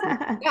anything because he's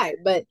a guy.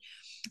 But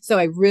so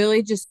I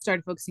really just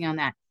started focusing on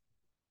that.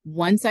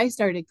 Once I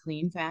started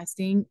clean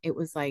fasting, it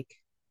was like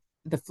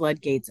the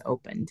floodgates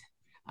opened.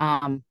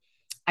 Um,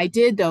 I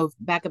did though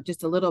back up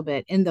just a little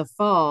bit in the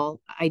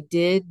fall. I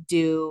did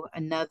do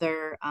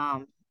another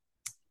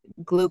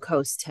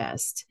glucose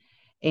test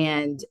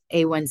and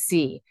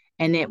A1C,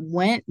 and it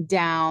went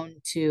down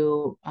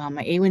to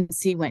my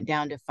A1C went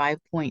down to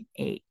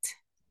 5.8.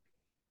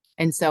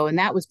 And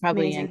that was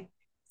probably in Amazing.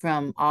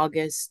 from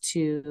August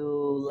to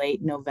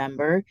late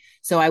November.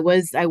 So I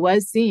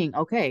was seeing,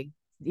 okay,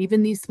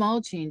 even these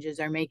small changes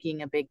are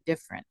making a big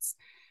difference.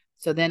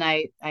 So then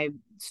I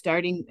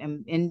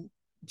starting in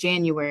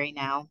January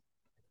now,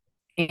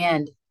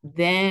 and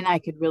then I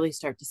could really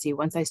start to see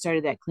once I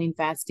started that clean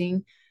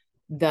fasting,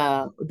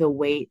 the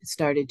weight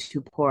started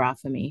to pour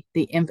off of me.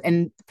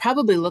 And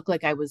probably looked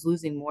like I was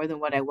losing more than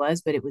what I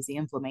was, but it was the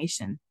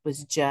inflammation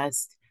was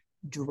just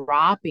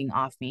dropping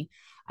off me.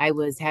 I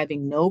was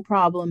having no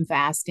problem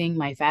fasting.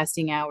 My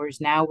fasting hours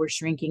now were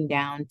shrinking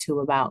down to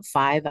about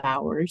 5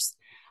 hours.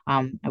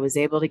 I was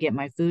able to get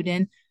my food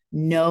in.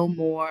 No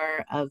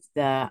more of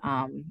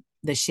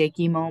the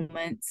shaky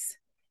moments.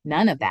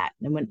 None of that.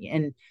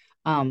 And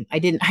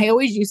I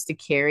always used to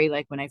carry,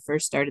 like when I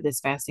first started this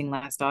fasting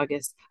last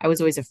August, I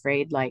was always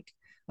afraid, like,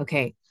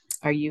 okay,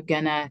 are you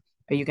gonna,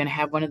 are you gonna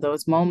have one of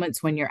those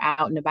moments when you're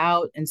out and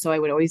about? And so I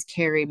would always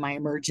carry my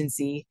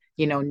emergency,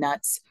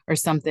 nuts or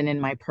something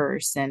in my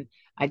purse. And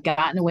I'd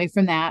gotten away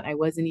from that. I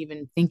wasn't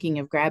even thinking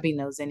of grabbing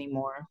those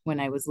anymore when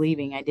I was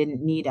leaving. I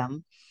didn't need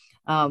them.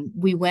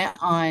 We went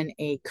on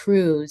a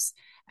cruise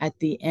at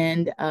the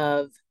end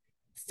of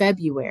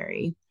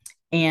February,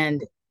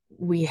 and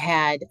we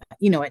had,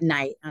 at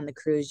night on the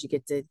cruise, you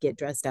get to get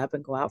dressed up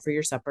and go out for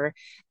your supper.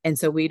 And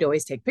so we'd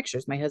always take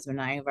pictures, my husband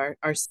and I, of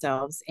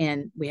ourselves.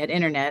 And we had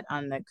internet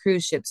on the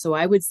cruise ship. So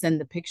I would send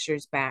the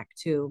pictures back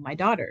to my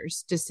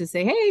daughters just to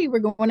say, hey, we're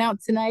going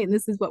out tonight and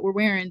this is what we're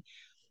wearing.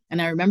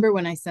 And I remember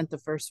when I sent the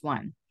first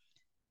one,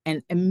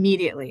 and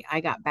immediately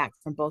I got back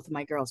from both of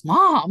my girls,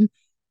 Mom,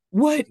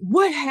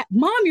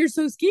 mom, you're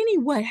so skinny,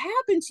 what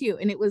happened to you?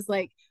 And it was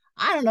like,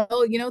 I don't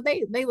know,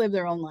 they live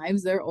their own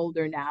lives. They're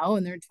older now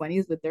in their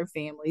 20s with their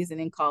families and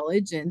in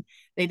college, and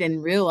they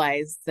didn't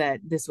realize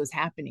that this was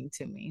happening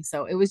to me.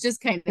 So it was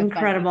just kind of funny.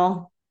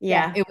 Incredible.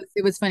 Yeah, Yeah.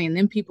 it was funny. And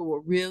then people were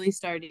really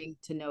starting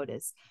to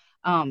notice.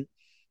 And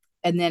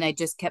then I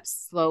just kept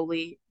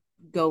slowly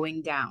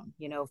going down.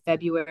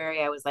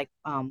 February I was like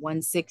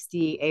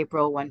 160,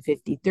 April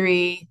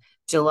 153,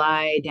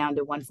 July down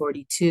to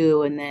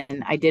 142, and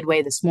then I did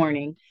weigh this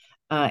morning,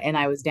 and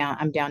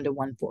I'm down to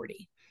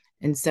 140.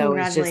 And so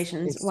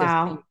Congratulations. it's just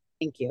Wow.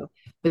 thank you.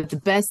 But the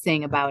best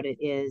thing about it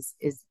is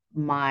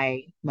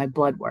my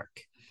blood work.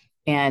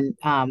 And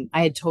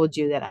I had told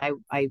you that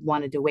I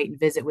wanted to wait and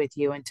visit with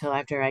you until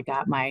after I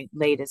got my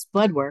latest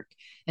blood work.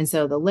 And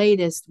so the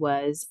latest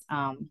was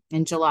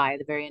in July,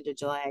 the very end of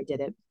July, I did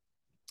it.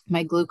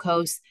 My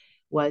glucose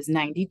was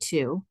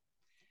 92.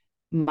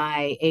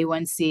 My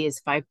A1C is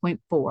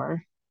 5.4.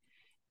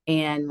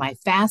 And my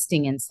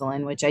fasting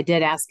insulin, which I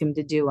did ask him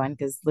to do one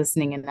because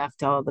listening enough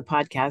to all the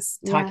podcasts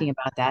Yeah. talking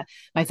about that,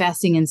 my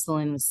fasting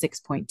insulin was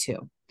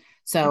 6.2.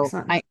 So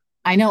Excellent.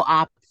 I know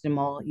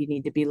optimal, you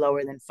need to be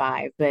lower than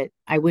 5, but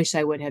I wish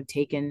I would have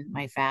taken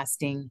my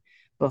fasting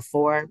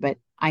before, but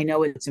I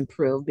know it's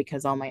improved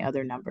because all my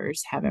other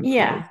numbers have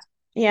Yeah. improved.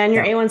 Yeah. And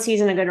your So, A1C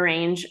is in a good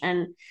range.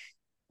 And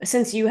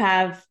since you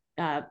have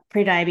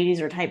pre-diabetes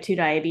or type 2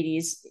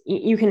 diabetes,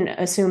 you can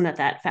assume that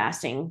that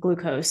fasting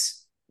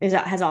glucose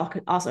has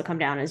also come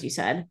down, as you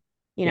said.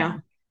 You yeah.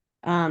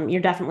 know,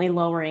 you're definitely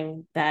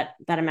lowering that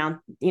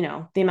amount.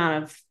 The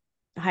amount of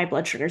high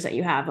blood sugars that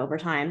you have over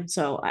time.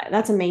 So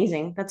that's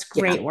amazing. That's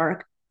Yeah. great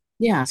work.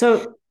 Yeah.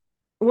 So,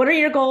 what are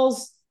your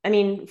goals? I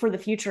mean, for the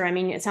future. I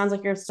mean, it sounds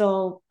like you're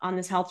still on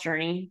this health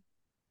journey.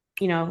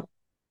 You know,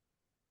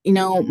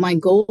 My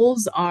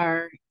goals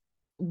are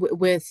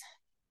with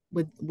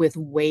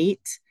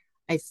weight.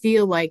 I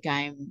feel like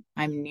I'm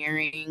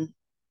nearing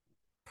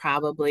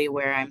probably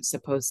where I'm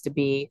supposed to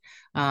be.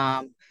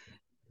 Um,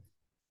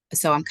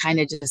 so I'm kind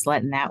of just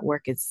letting that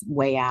work its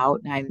way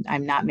out.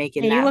 I'm not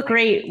making yeah, you that look my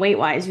great weight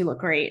wise. You look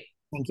great.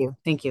 thank you.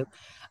 Thank you.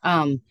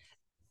 Um,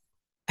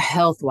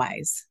 health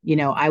wise,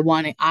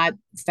 I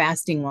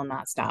fasting will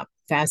not stop.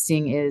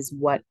 Fasting is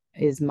what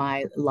is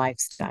my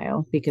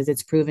lifestyle because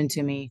it's proven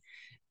to me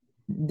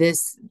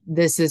this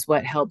is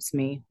what helps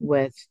me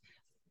with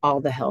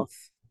all the health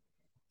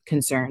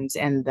concerns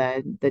and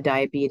the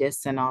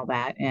diabetes and all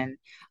that, and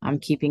I'm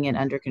keeping it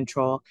under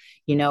control.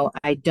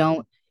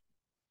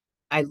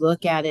 I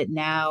look at it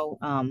now,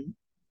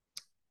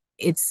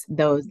 it's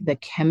those the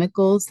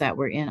chemicals that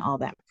were in all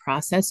that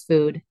processed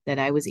food that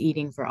I was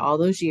eating for all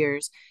those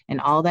years and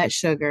all that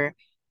sugar.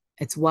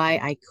 It's why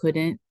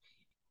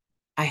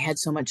I had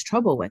so much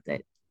trouble with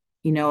it.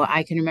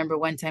 I can remember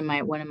one time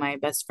one of my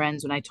best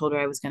friends, when I told her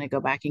I was going to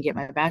go back and get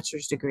my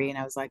bachelor's degree, and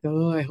I was like,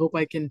 "Oh, I hope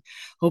I can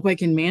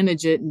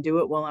manage it and do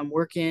it while I'm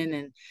working."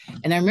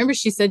 And I remember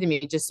she said to me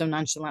just so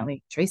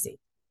nonchalantly, "Tracey,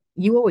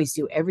 you always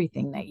do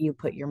everything that you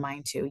put your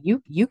mind to.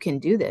 You can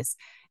do this."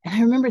 And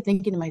I remember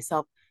thinking to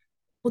myself,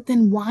 well,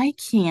 then why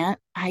can't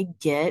I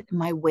get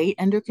my weight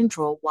under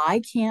control? Why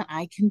can't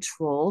I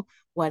control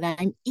what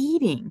I'm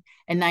eating?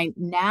 And I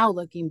now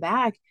looking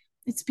back,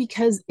 it's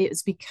because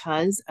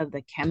of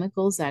the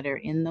chemicals that are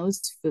in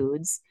those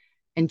foods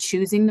and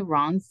choosing the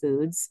wrong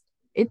foods.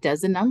 It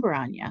does a number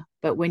on you.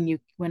 But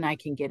when I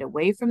can get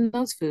away from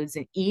those foods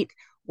and eat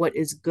what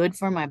is good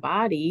for my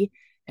body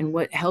and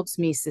what helps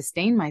me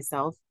sustain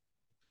myself,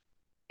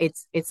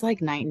 it's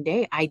like night and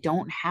day. I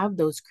don't have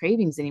those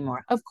cravings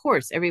anymore. Of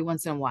course, every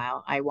once in a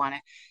while I want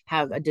to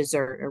have a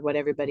dessert or what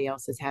everybody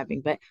else is having,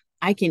 but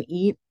I can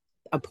eat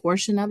a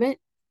portion of it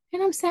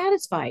and I'm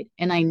satisfied.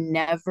 And I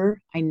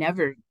never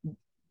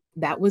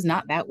that was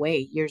not that way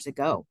years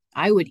ago.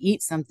 I would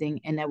eat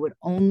something and that would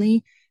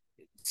only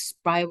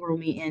spiral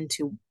me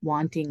into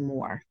wanting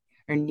more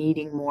or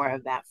needing more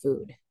of that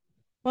food.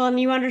 Well, and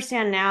you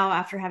understand now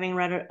after having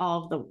read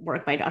all of the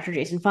work by Dr.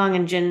 Jason Fung,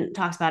 and Jen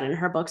talks about it in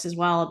her books as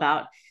well,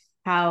 about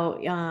how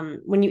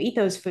when you eat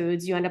those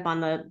foods, you end up on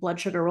the blood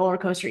sugar roller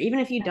coaster, even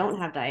if you don't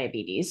Yes. have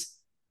diabetes.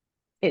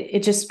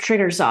 It just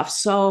triggers off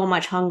so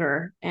much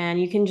hunger,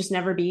 and you can just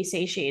never be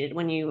satiated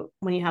when you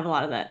have a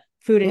lot of that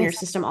food in your Yes.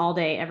 system all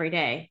day, every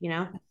day.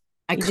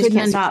 I You just couldn't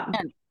can't stop.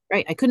 understand.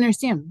 Right. I couldn't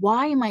understand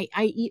why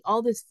I eat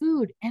all this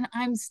food and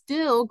I'm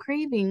still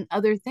craving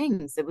other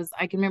things.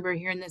 I can remember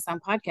hearing this on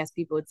podcasts.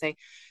 People would say,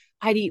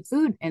 I'd eat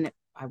food and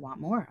I want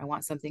more. I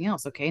want something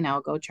else. Okay, now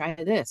I'll go try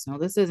this. No,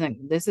 this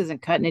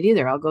isn't cutting it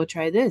either. I'll go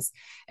try this.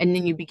 And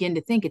then you begin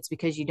to think it's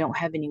because you don't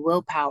have any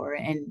willpower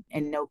and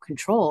no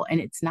control.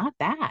 And it's not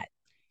that.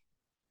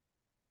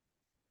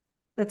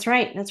 That's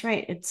right. That's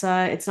right. It's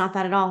not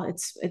that at all.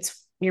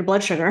 It's your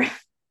blood sugar,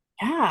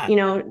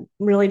 Yeah.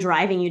 really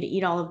driving you to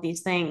eat all of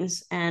these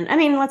things. And I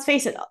mean, let's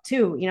face it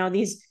too,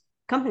 these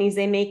companies,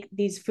 they make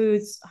these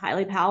foods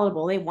highly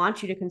palatable. They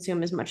want you to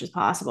consume as much as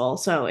possible.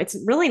 So it's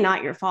really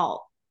not your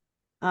fault.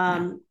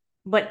 No.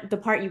 But the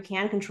part you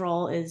can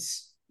control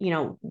is,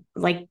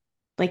 like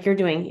you're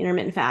doing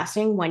intermittent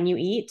fasting when you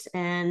eat.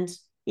 And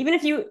even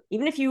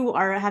if you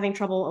are having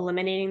trouble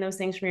eliminating those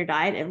things from your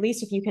diet, at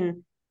least if you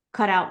can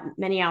cut out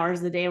many hours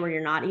of the day where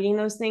you're not eating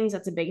those things,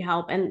 that's a big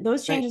help. And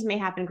those Right. changes may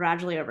happen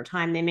gradually over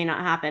time. They may not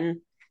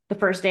happen the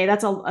first day.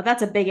 That's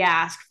a big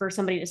ask for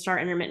somebody to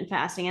start intermittent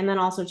fasting and then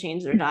also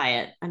change their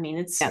diet. I mean,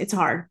 it's Yeah. it's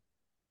hard.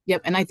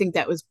 Yep. And I think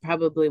that was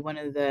probably one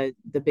of the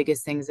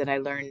biggest things that I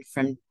learned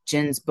from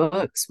Jen's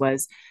books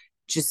was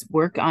just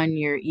work on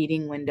your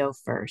eating window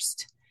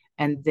first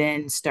and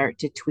then start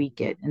to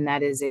tweak it. And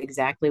that is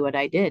exactly what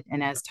I did.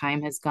 And as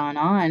time has gone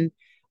on,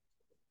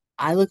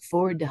 I look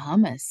forward to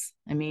hummus.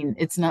 I mean,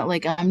 it's not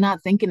like I'm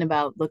not thinking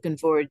about looking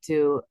forward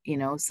to,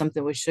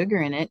 something with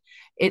sugar in it.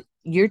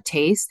 Your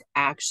taste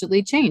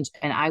actually changed.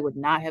 And I would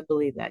not have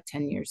believed that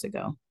 10 years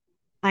ago.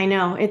 I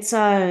know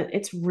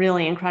it's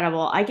really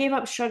incredible. I gave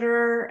up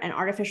sugar and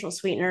artificial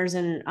sweeteners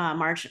in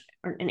March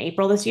or in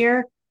April this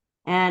year,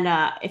 and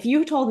if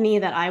you told me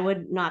that I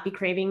would not be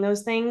craving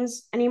those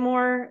things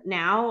anymore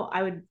now,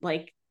 I would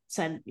like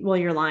said, well,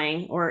 you're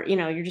lying, or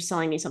you're just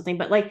selling me something.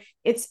 But like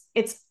it's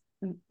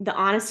the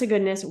honest to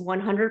goodness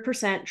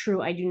 100%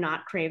 true. I do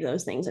not crave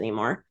those things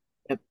anymore.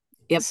 Yep.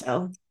 Yep.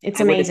 So it's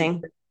I would have,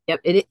 amazing.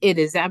 yep. It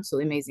is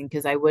absolutely amazing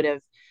because I would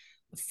have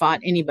fought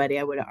anybody.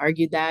 I would have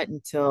argued that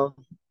until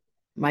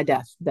my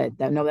death that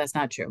no, that's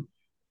not true,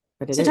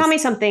 but it So tell is. me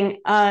something.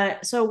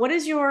 So what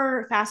is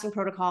your fasting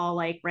protocol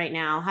like right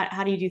now?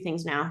 How do you do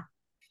things now?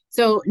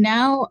 So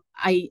now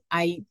I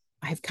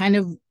have kind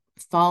of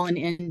fallen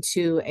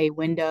into a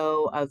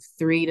window of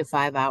 3 to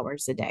 5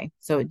 hours a day.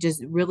 So it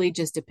just really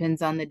just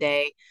depends on the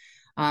day.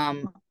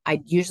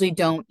 I usually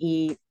don't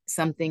eat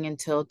something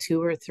until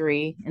 2 or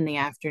 3 in the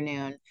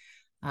afternoon.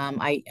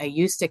 I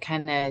used to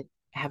kind of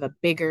have a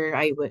bigger,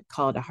 I would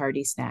call it a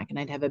hearty snack, and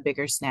I'd have a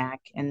bigger snack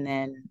and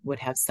then would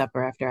have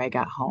supper after I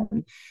got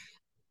home.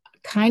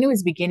 Kind of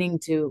was beginning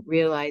to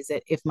realize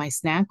that if my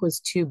snack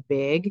was too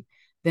big,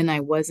 then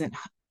I wasn't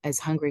as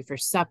hungry for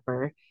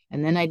supper.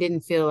 And then I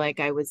didn't feel like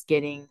I was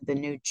getting the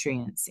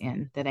nutrients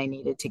in that I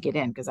needed to get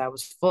in because I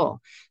was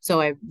full. So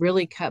I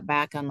really cut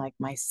back on like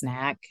my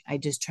snack. I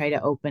just try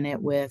to open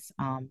it with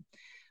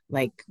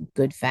like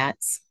good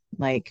fats,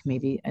 like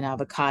maybe an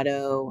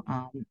avocado,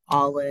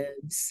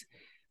 olives,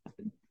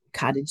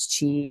 cottage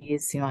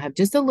cheese, I have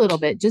just a little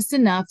bit, just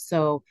enough.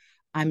 So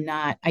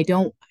I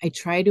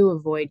try to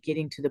avoid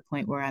getting to the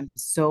point where I'm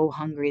so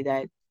hungry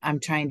that I'm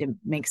trying to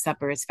make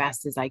supper as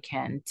fast as I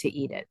can to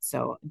eat it.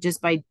 So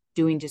just by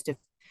doing just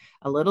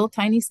a little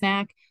tiny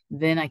snack,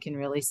 then I can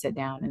really sit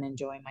down and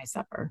enjoy my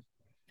supper.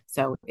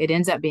 So it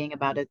ends up being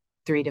about a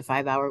 3 to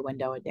 5 hour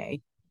window a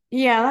day.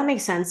 Yeah, that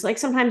makes sense. Like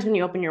sometimes when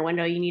you open your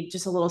window, you need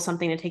just a little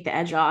something to take the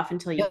edge off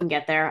until you Yep. can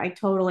get there. I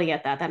totally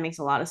get that. That makes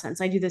a lot of sense.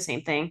 I do the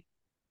same thing.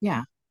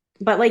 Yeah.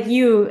 But like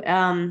you,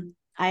 I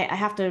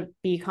have to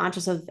be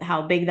conscious of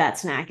how big that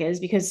snack is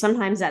because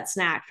sometimes that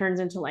snack turns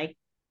into like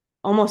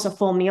almost a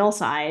full meal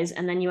size,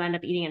 and then you end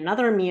up eating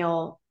another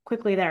meal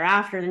quickly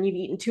thereafter. Then you've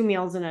eaten 2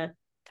 meals in a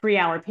 3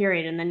 hour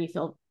period, and then you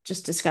feel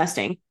just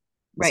disgusting.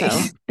 Right.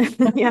 So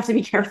you have to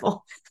be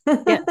careful.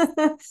 Yes.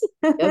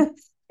 Yep.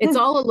 It's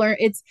all a learn.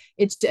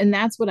 And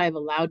that's what I've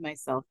allowed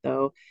myself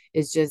though,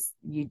 is just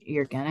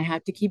you're gonna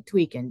have to keep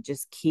tweaking.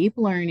 Just keep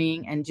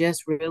learning and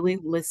just really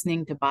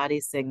listening to body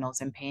signals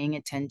and paying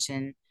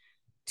attention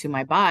to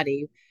my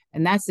body.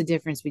 And that's the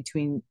difference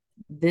between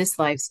this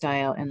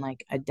lifestyle and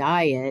like a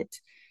diet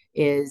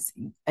is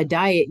a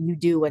diet, you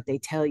do what they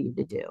tell you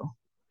to do.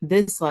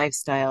 This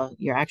lifestyle,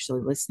 you're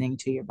actually listening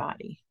to your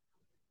body.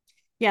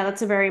 Yeah,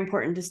 that's a very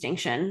important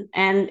distinction.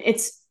 And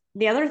it's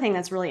the other thing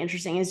that's really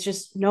interesting is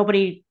just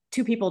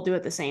two people do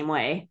it the same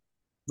way,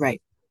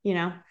 Right. you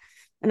know?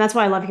 And that's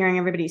why I love hearing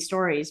everybody's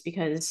stories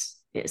because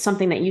it's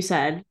something that you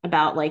said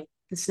about like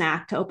the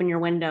snack to open your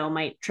window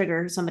might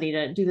trigger somebody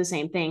to do the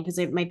same thing because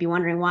they might be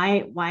wondering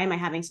why am I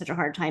having such a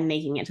hard time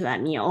making it to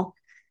that meal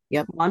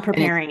Yep. while I'm And it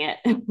preparing it.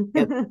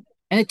 yep.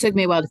 And it took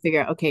me a while to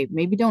figure out, okay,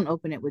 maybe don't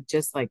open it with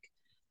just like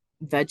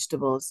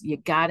vegetables. You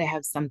got to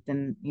have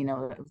something,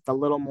 with a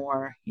little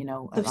more,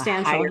 of a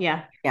Substantial, higher,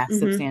 yeah. yeah, Mm-hmm.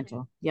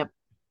 substantial. Yep.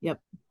 Yep.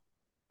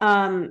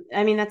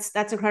 I mean that's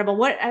incredible.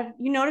 What have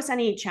you noticed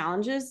any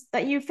challenges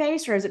that you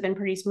faced, or has it been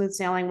pretty smooth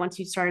sailing once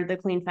you started the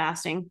clean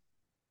fasting?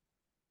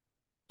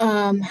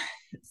 Um,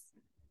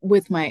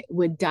 with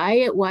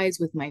diet wise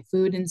with my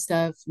food and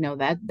stuff, no,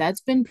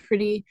 that's been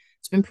pretty,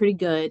 it's been pretty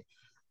good.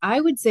 I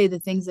would say the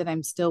things that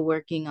I'm still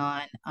working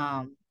on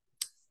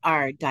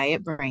are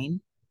diet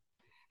brain.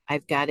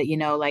 I've got it,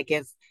 like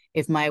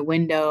if my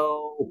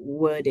window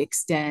would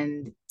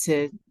extend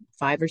to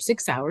 5 or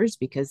 6 hours,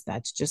 because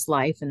that's just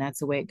life and that's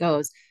the way it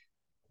goes,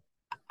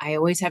 I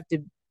always have to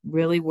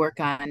really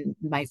work on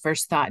my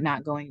first thought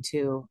not going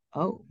to,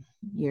 oh,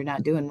 you're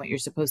not doing what you're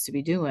supposed to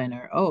be doing,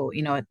 or oh,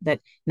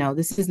 that no,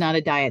 this is not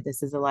a diet,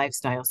 this is a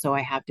lifestyle. So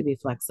I have to be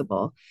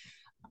flexible.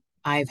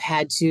 I've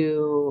had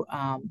to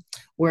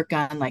work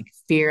on like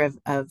fear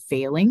of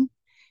failing,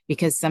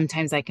 because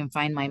sometimes I can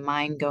find my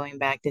mind going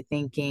back to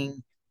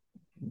thinking,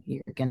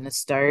 you're going to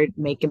start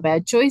making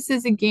bad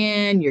choices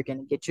again. You're going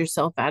to get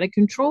yourself out of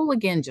control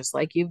again, just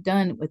like you've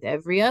done with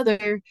every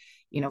other,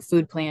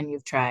 food plan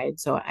you've tried.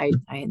 So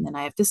and then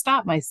I have to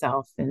stop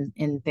myself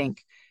and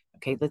think,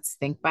 okay, let's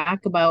think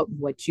back about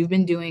what you've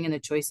been doing and the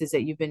choices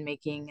that you've been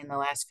making in the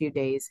last few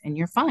days, and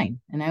you're fine.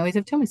 And I always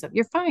have to tell myself,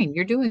 you're fine,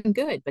 you're doing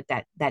good. But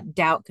that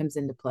doubt comes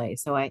into play.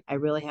 So I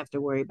really have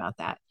to worry about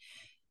that.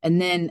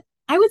 And then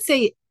I would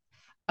say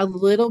a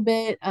little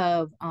bit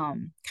of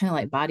kind of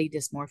like body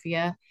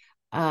dysmorphia.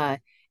 Uh,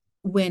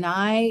 when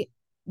I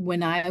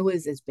when I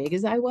was as big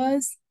as I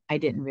was, I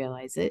didn't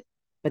realize it.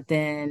 But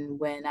then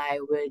when I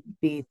would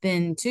be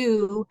thin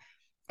too,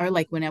 or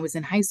like when I was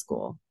in high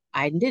school,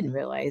 I didn't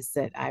realize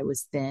that I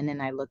was thin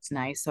and I looked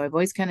nice. So I've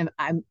always kind of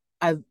I've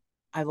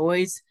I've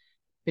always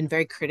been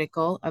very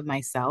critical of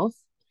myself.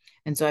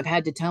 And so I've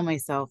had to tell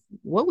myself,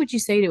 what would you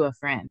say to a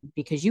friend?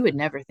 Because you would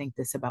never think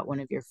this about one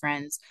of your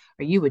friends,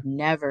 or you would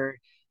never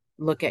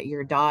look at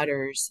your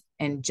daughters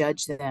and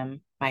judge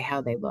them by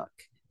how they look.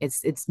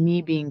 It's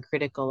me being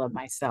critical of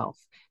myself.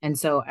 And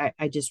so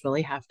I just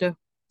really have to,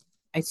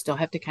 I still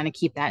have to kind of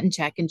keep that in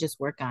check and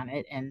just work on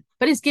it. And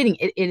but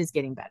it is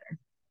getting better.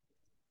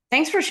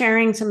 Thanks for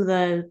sharing some of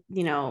the,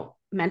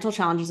 mental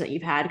challenges that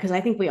you've had, because I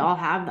think we all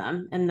have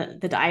them, and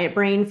the diet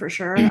brain for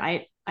sure.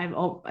 I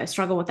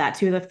struggle with that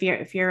too, the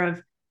fear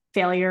of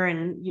failure,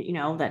 and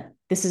that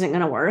this isn't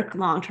going to work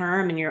long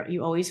term, and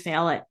you always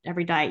fail at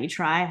every diet you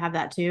try. I have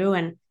that too,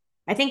 and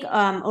I think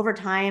over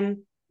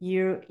time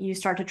you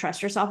start to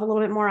trust yourself a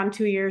little bit more. I'm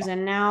 2 years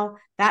in now.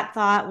 That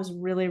thought was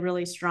really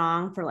really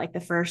strong for like the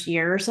first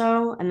year or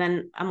so, and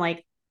then I'm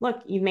like,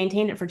 look, you've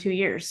maintained it for 2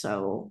 years,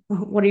 so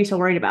what are you so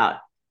worried about?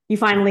 You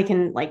finally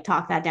can like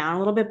talk that down a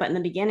little bit. But in the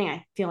beginning,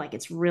 I feel like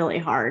it's really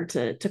hard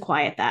to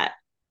quiet that,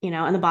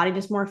 and the body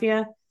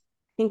dysmorphia.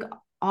 I think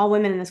all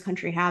women in this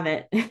country have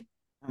it,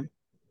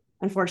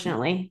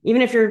 unfortunately.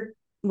 Even if you're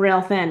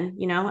real thin,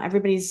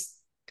 everybody's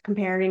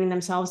comparing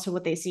themselves to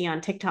what they see on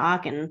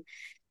TikTok and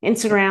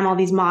Instagram, all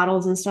these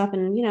models and stuff.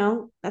 And,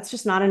 that's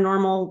just not a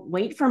normal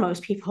weight for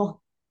most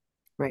people.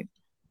 Right.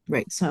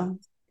 Right. So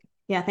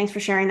yeah, thanks for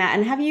sharing that.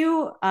 And have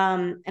you,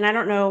 and I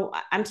don't know,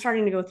 I'm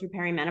starting to go through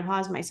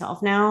perimenopause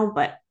myself now,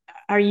 but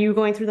are you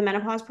going through the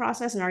menopause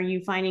process, and are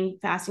you finding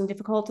fasting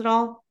difficult at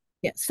all?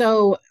 Yeah.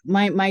 So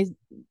my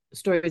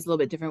story is a little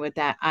bit different with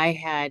that. I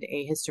had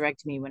a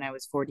hysterectomy when I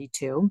was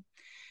 42,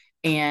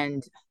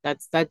 and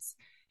that's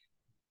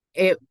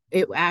it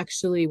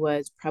actually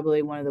was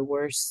probably one of the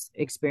worst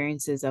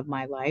experiences of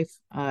my life.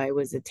 It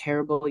was a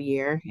terrible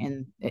year,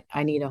 and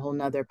I need a whole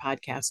nother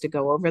podcast to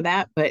go over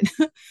that. But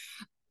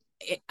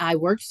I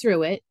worked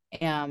through it.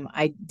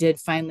 I did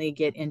finally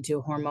get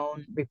into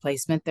hormone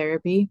replacement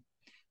therapy,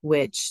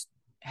 which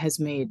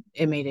made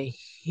a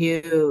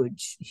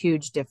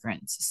huge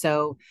difference.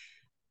 So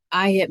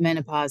I hit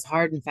menopause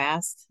hard and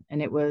fast,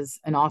 and it was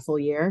an awful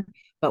year.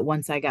 But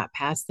once I got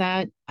past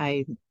that,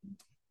 I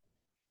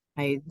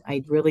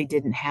really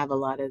didn't have a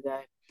lot of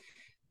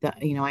a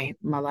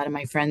lot of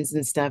my friends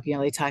and stuff,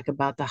 they talk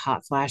about the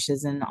hot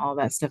flashes and all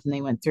that stuff, and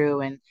they went through,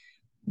 and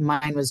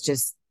mine was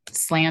just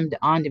slammed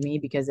onto me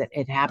because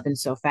it happened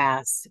so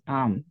fast.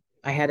 I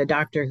had a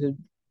doctor who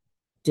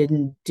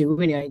didn't do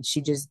anything.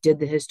 She just did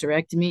the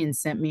hysterectomy and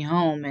sent me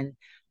home, and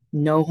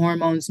no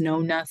hormones, no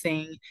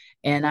nothing.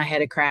 And I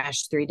had a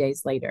crash 3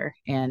 days later,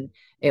 and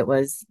it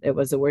was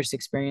the worst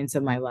experience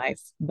of my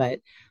life.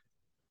 But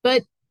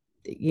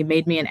you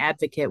made me an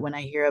advocate. When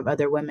I hear of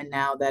other women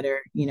now that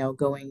are,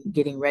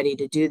 getting ready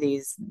to do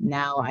these,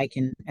 now I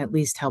can at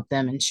least help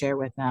them and share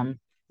with them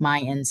my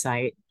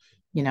insight,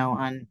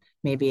 on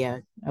maybe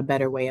a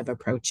better way of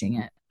approaching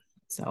it.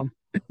 So,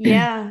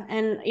 Yeah.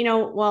 And,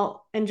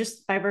 well, and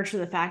just by virtue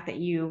of the fact that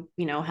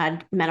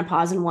had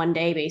menopause in one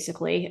day,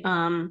 basically,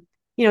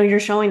 you're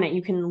showing that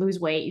you can lose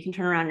weight, you can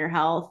turn around your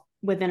health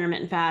with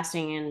intermittent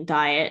fasting and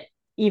diet,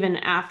 even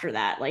after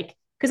that. Like,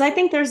 because I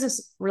think there's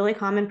this really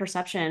common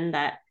perception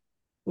that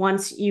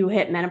once you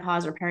hit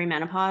menopause or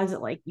perimenopause,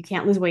 that like you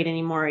can't lose weight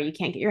anymore, you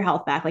can't get your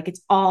health back. Like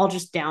it's all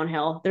just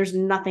downhill. There's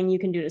nothing you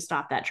can do to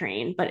stop that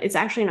train, but it's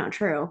actually not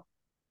true.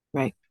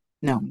 right.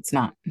 No, it's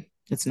not.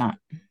 It's not.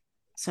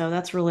 So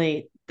that's a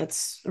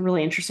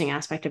really interesting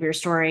aspect of your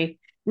story.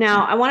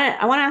 Now, I want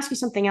to ask you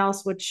something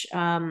else, which is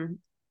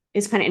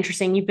kind of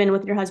interesting. You've been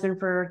with your husband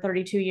for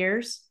 32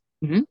 years.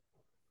 Mhm.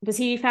 Does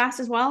he fast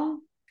as well?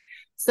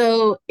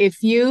 So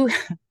if you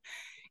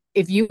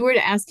if you were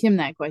to ask him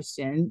that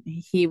question,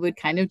 he would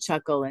kind of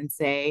chuckle and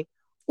say,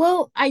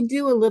 "Well, I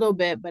do a little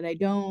bit, but I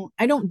don't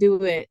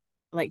do it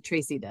like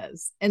Tracey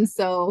does." And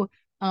so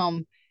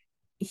um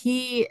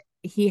he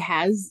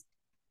has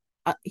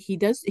he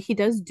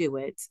does do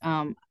it.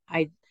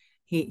 I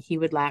he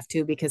would laugh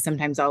too because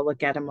sometimes I'll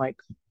look at him like,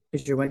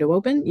 "Is your window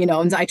open?"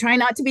 And I try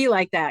not to be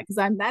like that because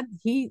I'm that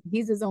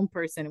he's his own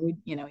person.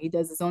 He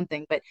does his own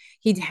thing, but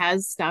he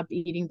has stopped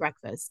eating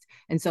breakfast,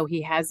 and so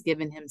he has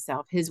given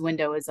himself his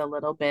window is a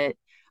little bit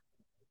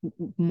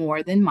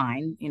more than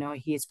mine.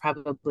 He's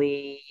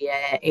probably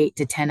 8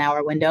 to 10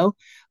 hour window,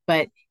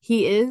 but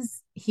he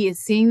is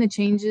seeing the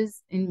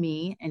changes in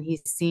me, and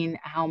he's seen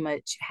how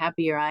much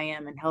happier I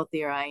am and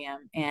healthier I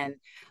am, and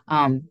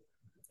um,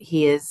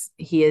 he is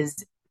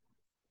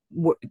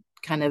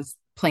kind of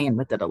playing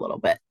with it a little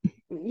bit.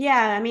 Yeah,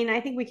 I mean,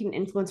 I think we can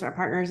influence our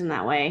partners in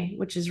that way,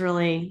 which is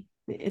really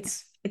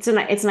it's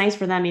nice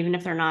for them even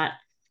if they're not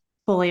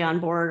fully on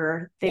board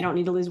or they Yeah, don't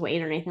need to lose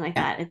weight or anything like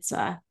yeah, that. It's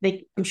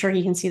they I'm sure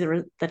he can see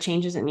the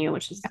changes in you,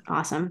 which is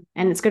awesome.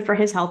 And it's good for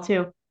his health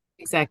too.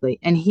 exactly.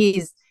 And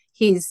he's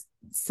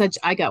such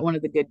I got one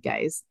of the good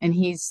guys, and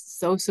he's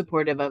so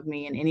supportive of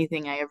me in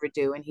anything I ever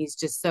do, and he's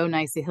just so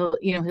nice.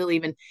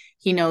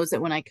 He knows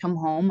that when I come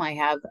home I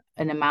have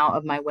an amount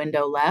of my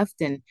window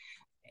left, and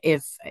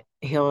if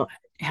he'll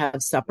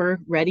have supper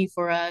ready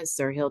for us,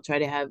 or he'll try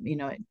to have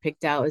it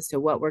picked out as to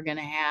what we're going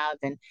to have,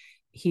 and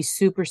he's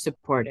super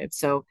supportive.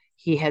 So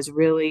he has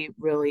really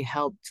really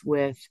helped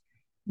with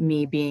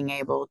me being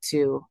able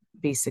to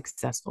be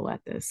successful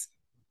at this.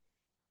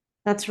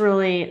 That's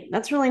really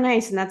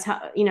nice. And that's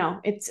how,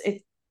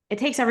 it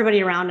takes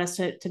everybody around us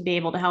to be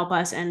able to help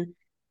us. And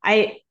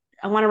I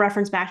I want to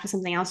reference back to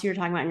something else you were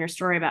talking about in your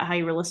story about how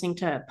you were listening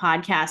to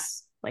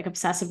podcasts like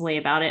obsessively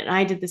about it. And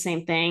I did the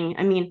same thing.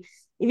 I mean,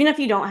 even if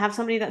you don't have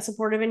somebody that's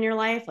supportive in your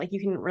life, like you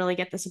can really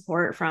get the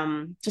support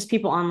from just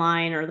people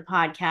online or the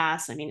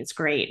podcasts. I mean, it's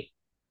great.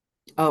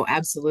 Oh,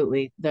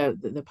 absolutely.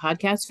 The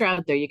podcasts are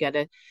out there. You got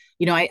to,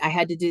 I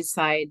had to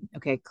decide,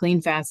 okay,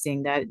 clean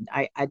fasting,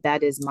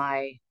 that is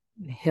my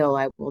hill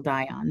I will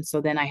die on.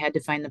 So then I had to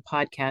find the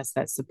podcast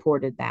that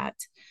supported that.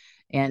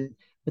 And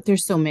but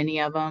there's so many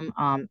of them.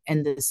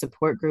 And the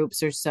support groups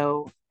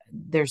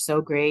they're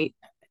so great.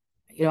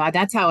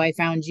 That's how I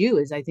found you,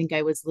 is I think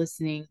I was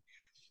listening.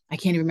 I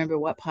can't even remember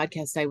what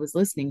podcast I was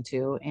listening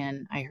to,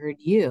 and I heard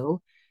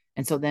you.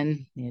 And so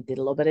then did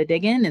a little bit of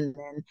digging,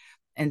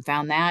 and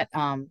found that.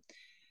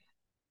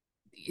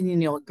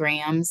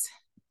 Graham's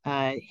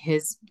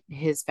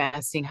his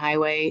fasting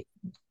highway,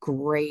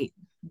 great,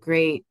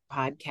 great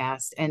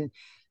podcast. And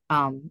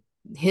um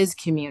his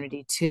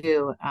community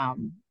too,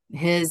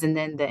 his and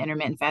then the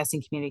intermittent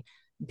fasting community,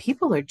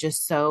 people are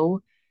just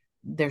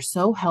they're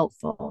so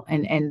helpful,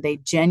 and they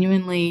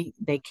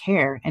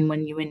care. And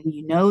when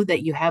you know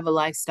that you have a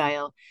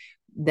lifestyle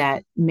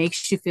that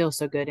makes you feel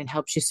so good and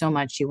helps you so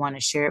much, you want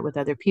to share it with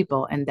other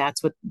people. And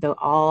that's what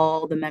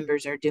all the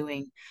members are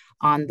doing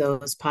on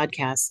those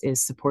podcasts,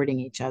 is supporting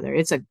each other.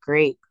 It's a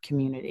great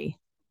community.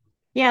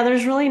 Yeah,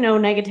 there's really no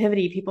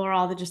negativity. People are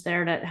all just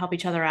there to help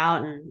each other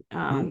out and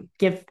Yeah,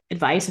 give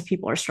advice if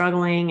people are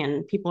struggling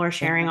and people are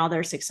sharing yeah. all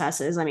their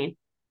successes. I mean,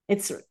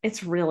 it's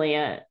really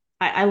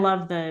I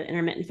love the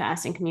intermittent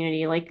fasting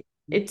community. Like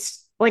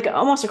it's like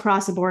almost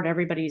across the board,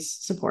 everybody's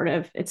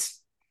supportive.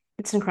 It's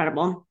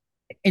incredible.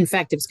 In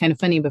fact, it was kind of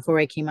funny. Before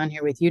I came on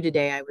here with you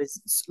today, I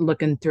was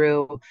looking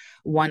through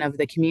one of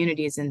the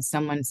communities, and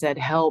someone said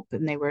help,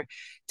 and they were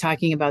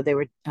talking about they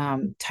were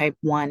type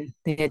 1.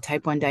 They had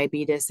type 1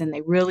 diabetes, and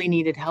they really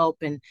needed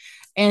help. And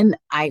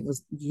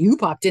you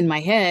popped in my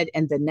head,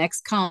 and the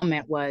next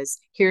comment was,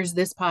 "Here's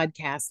this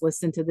podcast.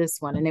 Listen to this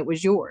one," and it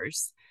was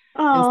yours.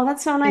 And Oh,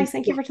 that's so nice.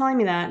 Thank you for telling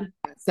me that.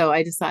 so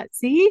I just thought,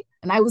 see,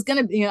 and I was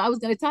gonna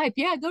type,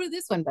 yeah, go to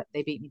this one, but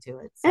they beat me to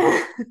it.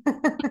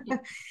 So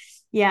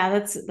Yeah,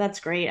 that's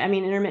great. I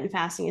mean, intermittent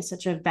fasting is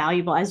such a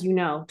valuable, as you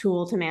know,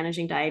 tool to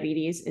managing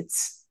diabetes.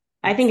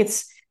 I think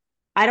yes,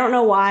 I don't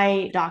know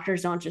why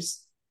doctors don't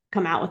just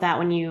come out with that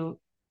when you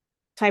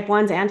type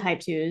ones and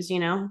type twos,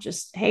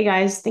 just, hey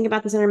guys, think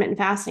about this intermittent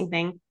fasting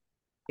thing.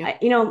 yep,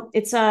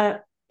 It's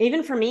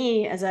even for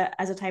me as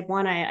a type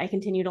one, I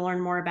continue to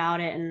learn more about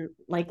it. And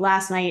like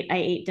last night, I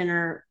ate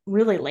dinner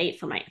really late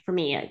for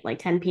me at like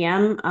 10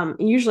 p.m.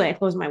 Usually I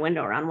close my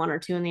window around 1 or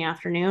 2 in the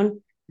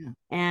afternoon. yeah.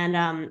 And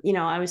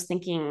I was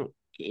thinking,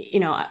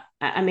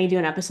 I may do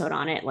an episode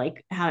on it,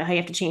 like how you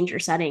have to change your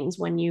settings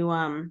when you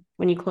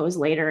close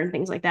later and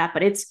things like that.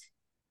 But it's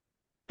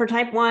for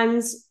type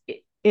ones,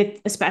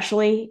 it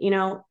especially,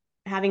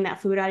 having that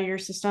food out of your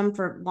system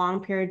for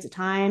long periods of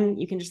time.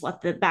 You can just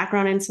let the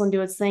background insulin do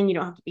its thing. You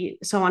don't have to be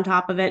so on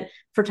top of it.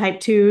 For type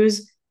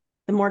twos,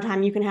 the more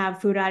time you can have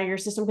food out of your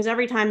system, because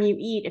every time you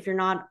eat, if you're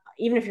not,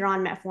 even if you're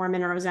on metformin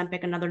or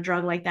Ozempic, another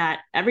drug like that,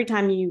 every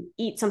time you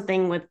eat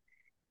something with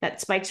that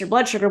spikes your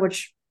blood sugar,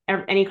 which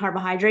any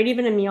carbohydrate,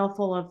 even a meal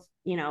full of,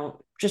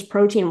 just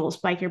protein will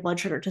spike your blood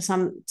sugar to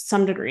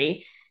some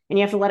degree. And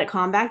you have to let it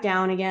calm back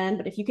down again.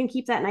 But if you can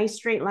keep that nice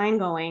straight line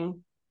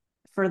going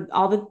for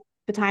all the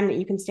the time that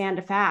you can stand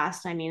to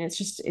fast, I mean,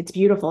 it's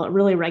beautiful. It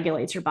really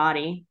regulates your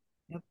body.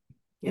 Yep.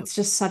 Yep. It's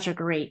just such a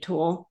great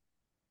tool.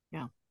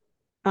 Yeah.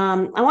 I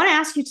want to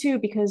ask you too,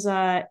 because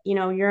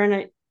you're in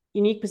a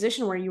unique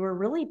position where you were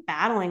really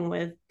battling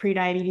with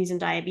prediabetes and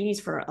diabetes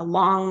for a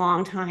long,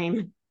 long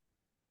time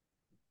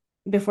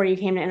before you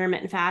came to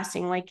intermittent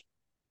fasting. Like,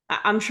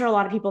 I'm sure a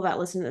lot of people that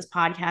listen to this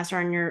podcast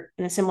are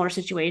in a similar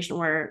situation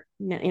where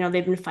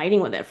they've been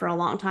fighting with it for a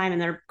long time,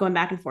 and they're going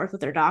back and forth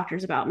with their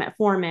doctors about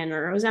metformin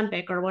or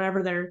Ozempic or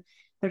whatever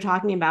they're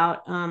talking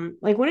about.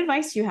 Like, what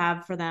advice do you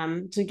have for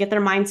them to get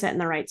their mindset in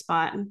the right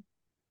spot?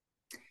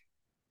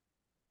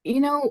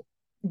 You know,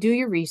 do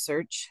your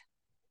research.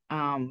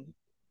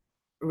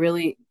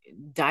 Really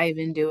dive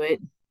into it.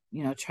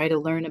 Try to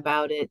learn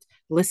about it.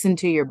 Listen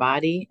to your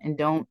body, and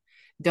don't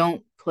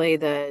play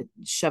the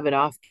shove it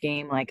off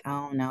game like,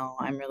 oh no,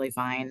 I'm really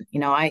fine.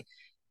 I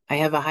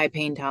have a high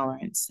pain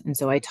tolerance, and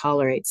so I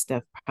tolerate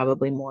stuff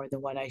probably more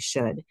than what I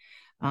should.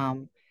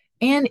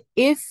 And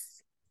if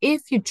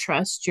you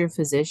trust your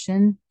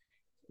physician,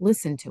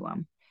 listen to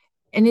them.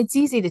 And it's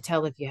easy to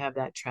tell if you have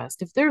that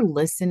trust. If they're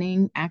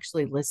listening,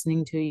 actually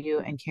listening to you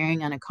and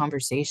carrying on a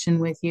conversation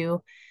with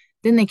you,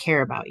 then they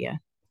care about you.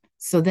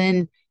 So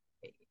then,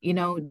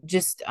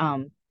 just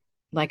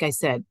like I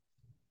said,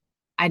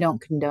 I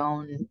don't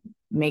condone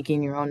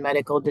making your own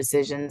medical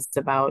decisions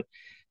about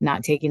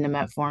not taking the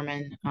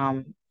metformin.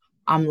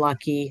 I'm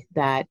lucky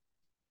that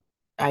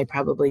I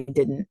probably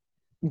didn't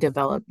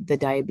develop the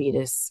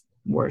diabetes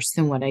worse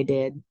than what I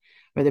did,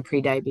 or the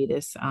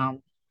pre-diabetes.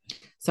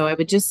 So I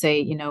would just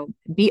say,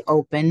 be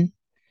open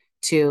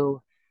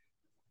to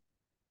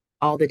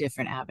all the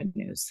different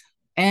avenues,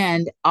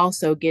 and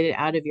also get it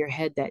out of your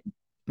head that,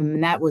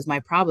 and that was my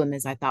problem,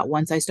 is I thought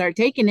once I start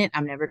taking it,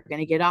 I'm never going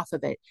to get off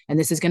of it. And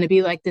this is going to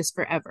be like this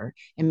forever.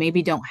 And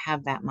maybe don't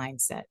have that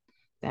mindset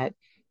that,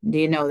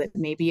 that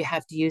maybe you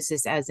have to use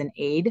this as an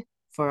aid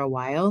for a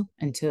while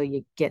until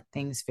you get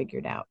things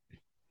figured out.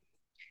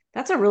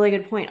 That's a really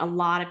good point. A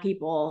lot of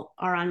people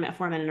are on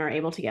metformin and are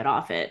able to get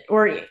off it,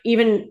 or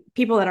even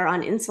people that are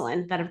on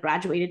insulin that have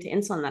graduated to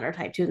insulin that are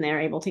type 2 and they're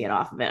able to get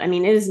off of it. I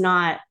mean, it's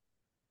not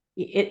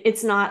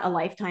a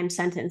lifetime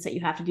sentence that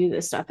you have to do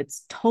this stuff.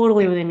 It's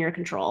totally within your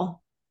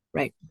control.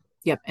 Right.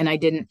 Yep. And I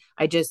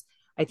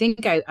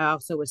think I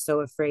also was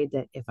so afraid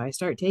that if I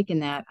start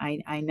taking that,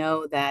 I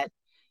know that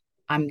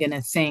I'm going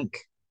to think,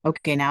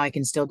 okay, now I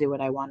can still do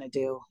what I want to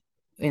do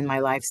in my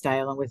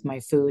lifestyle and with my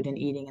food and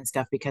eating and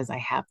stuff because I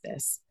have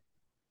this.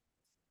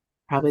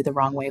 Probably the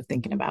wrong way of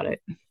thinking about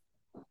it.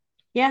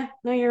 Yeah,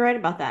 no, you're right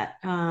about that.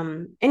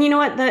 And you know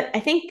what? I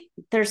think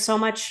there's so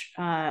much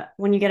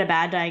when you get a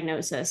bad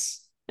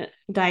diagnosis,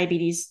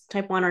 diabetes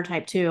type 1 or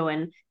type 2,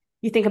 and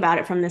you think about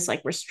it from this like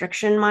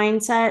restriction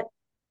mindset,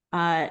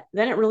 then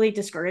it really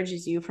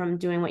discourages you from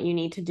doing what you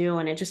need to do.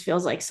 And it just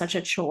feels like such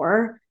a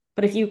chore.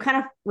 But if you kind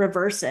of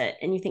reverse it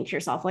and you think to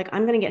yourself, like,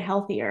 I'm going to get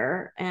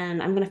healthier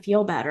and I'm going to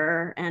feel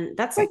better. And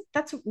Right.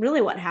 that's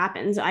really what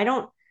happens. I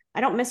don't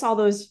miss all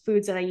those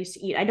foods that I used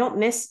to eat. I don't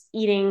miss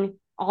eating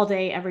all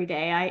day, every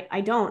day.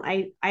 I don't,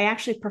 I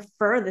actually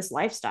prefer this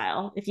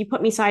lifestyle. If you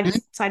put me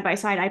Mhm. side by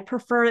side, I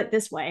prefer it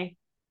this way.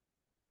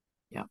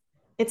 Yeah.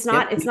 It's Yep.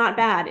 not, it's not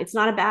bad. It's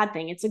not a bad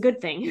thing. It's a good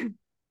thing.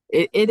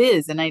 It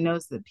is. And I know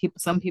that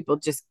some people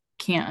just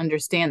can't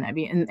understand that.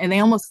 And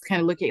they almost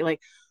kind of look at you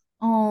like,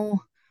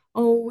 oh,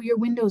 your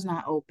window's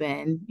not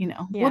open.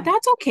 Well, Yeah.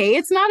 that's okay.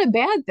 It's not a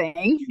bad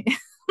thing.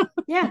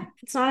 Yeah.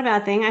 It's not a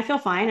bad thing. I feel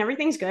fine.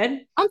 Everything's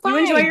good. I'm You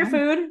enjoy fine. your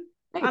food.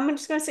 Hey, I'm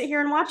just going to sit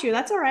here and watch you.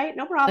 That's all right.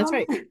 No that's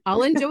problem. right.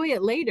 I'll enjoy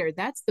it later.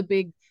 That's the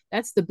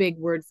big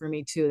word for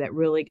me too that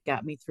really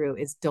got me through,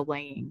 is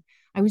delaying.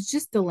 I was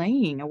just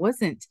delaying. I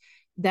wasn't.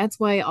 That's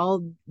why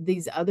all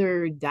these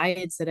other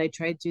diets that I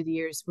tried through the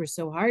years were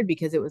so hard,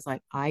 because it was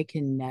like, I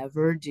can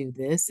never do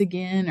this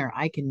again, or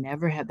I can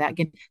never have that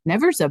again.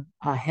 Never's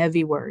a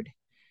heavy word.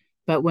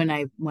 But when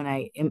I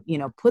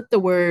put the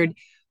word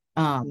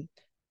um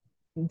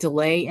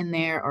delay in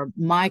there, or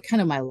my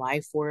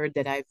life word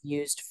that I've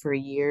used for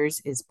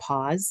years is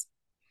pause.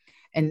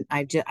 And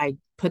I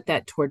put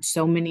that towards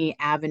so many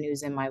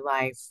avenues in my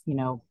life,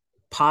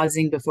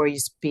 pausing before you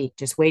speak,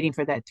 just waiting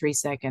for that 3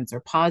 seconds, or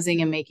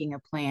pausing and making a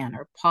plan,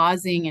 or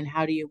pausing and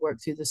how do you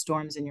work through the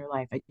storms in your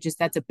life.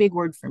 That's a big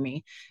word for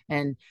me.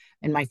 And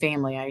my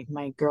family,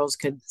 my girls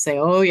could say,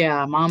 oh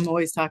yeah, mom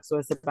always talks to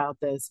us about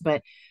this.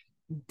 But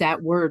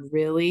that word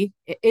really,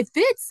 it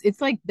fits. It's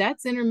like,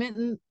 that's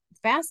intermittent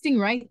fasting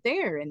right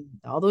there. And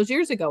all those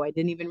years ago, I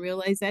didn't even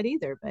realize that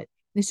either. But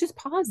it's just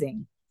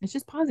pausing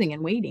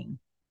and waiting.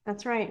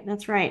 That's right.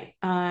 That's right.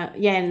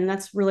 Yeah. And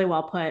that's really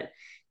well put.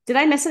 Did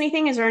I miss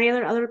anything? Is there any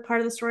other part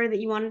of the story that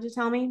you wanted to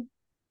tell me?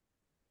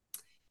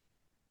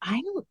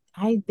 I don't,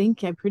 I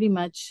think I pretty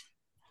much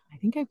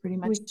We,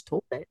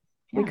 told it.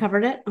 we Yeah.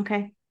 covered it.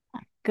 Okay.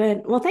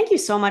 Good. Well, thank you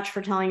so much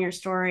for telling your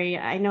story.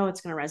 I know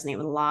it's going to resonate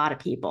with a lot of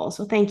people.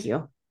 So thank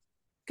you.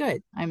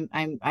 Good.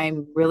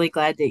 I'm really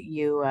glad that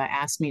you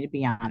asked me to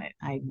be on it.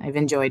 I've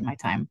enjoyed my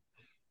time.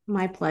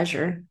 My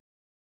pleasure.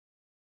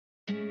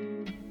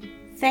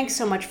 Thanks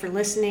so much for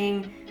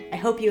listening. I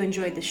hope you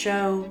enjoyed the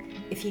show.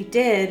 If you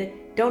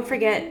did, Don't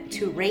forget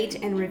to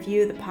rate and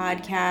review the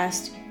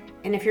podcast.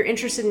 And if you're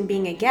interested in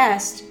being a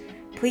guest,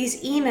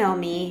 please email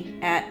me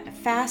at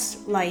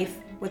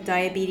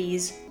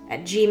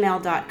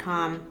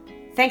fastlifewithdiabetes@gmail.com.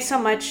 Thanks so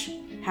much.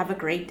 Have a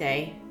great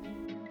day.